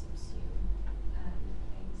to subsume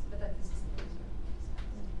things, but that this is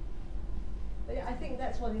yeah, I think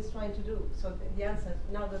that's what he's trying to do. So the answer,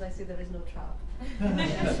 now that I see there is no trap, the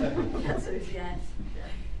answer is yes.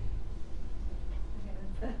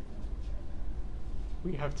 Yeah.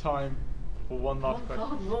 We have time for one last question.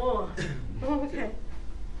 God, more. Okay.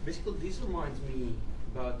 Basically, this reminds me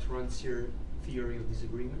about Rancière theory of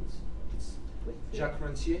disagreements. It's Jacques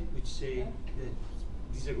Rancière, which say that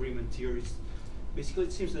disagreement theories. Basically,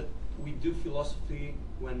 it seems that we do philosophy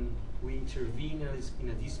when we intervene in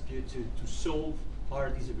a dispute to solve our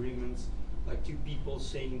disagreements, like two people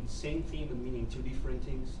saying the same thing but meaning two different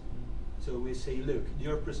things. So we say, look,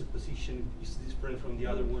 your presupposition is different from the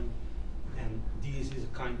other one, and this is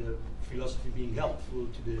a kind of philosophy being helpful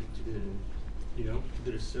to the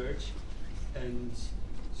research. And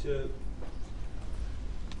so,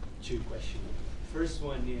 two questions. First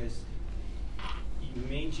one is,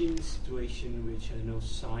 imagine a situation in which, I don't know,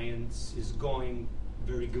 science is going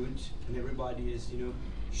very good and everybody is,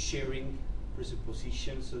 sharing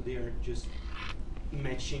presuppositions, so they are just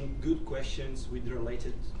matching good questions with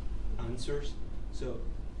related answers. So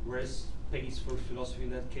where's space for philosophy in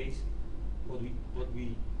that case?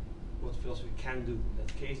 What philosophy can do in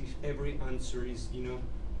that case if every answer is,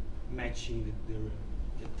 matching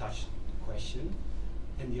the touched question.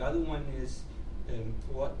 And the other one is,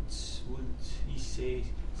 what would he say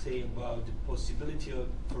about the possibility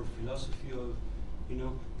for philosophy of,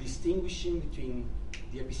 distinguishing between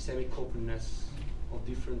the epistemic openness of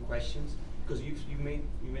different questions? Because you made,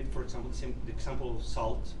 for example, the example of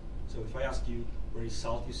salt. So if I ask you where is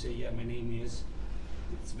salt, you say, yeah, my name is.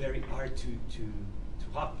 It's very hard to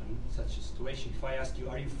happen such a situation. If I ask you,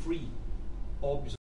 are you free? Obviously.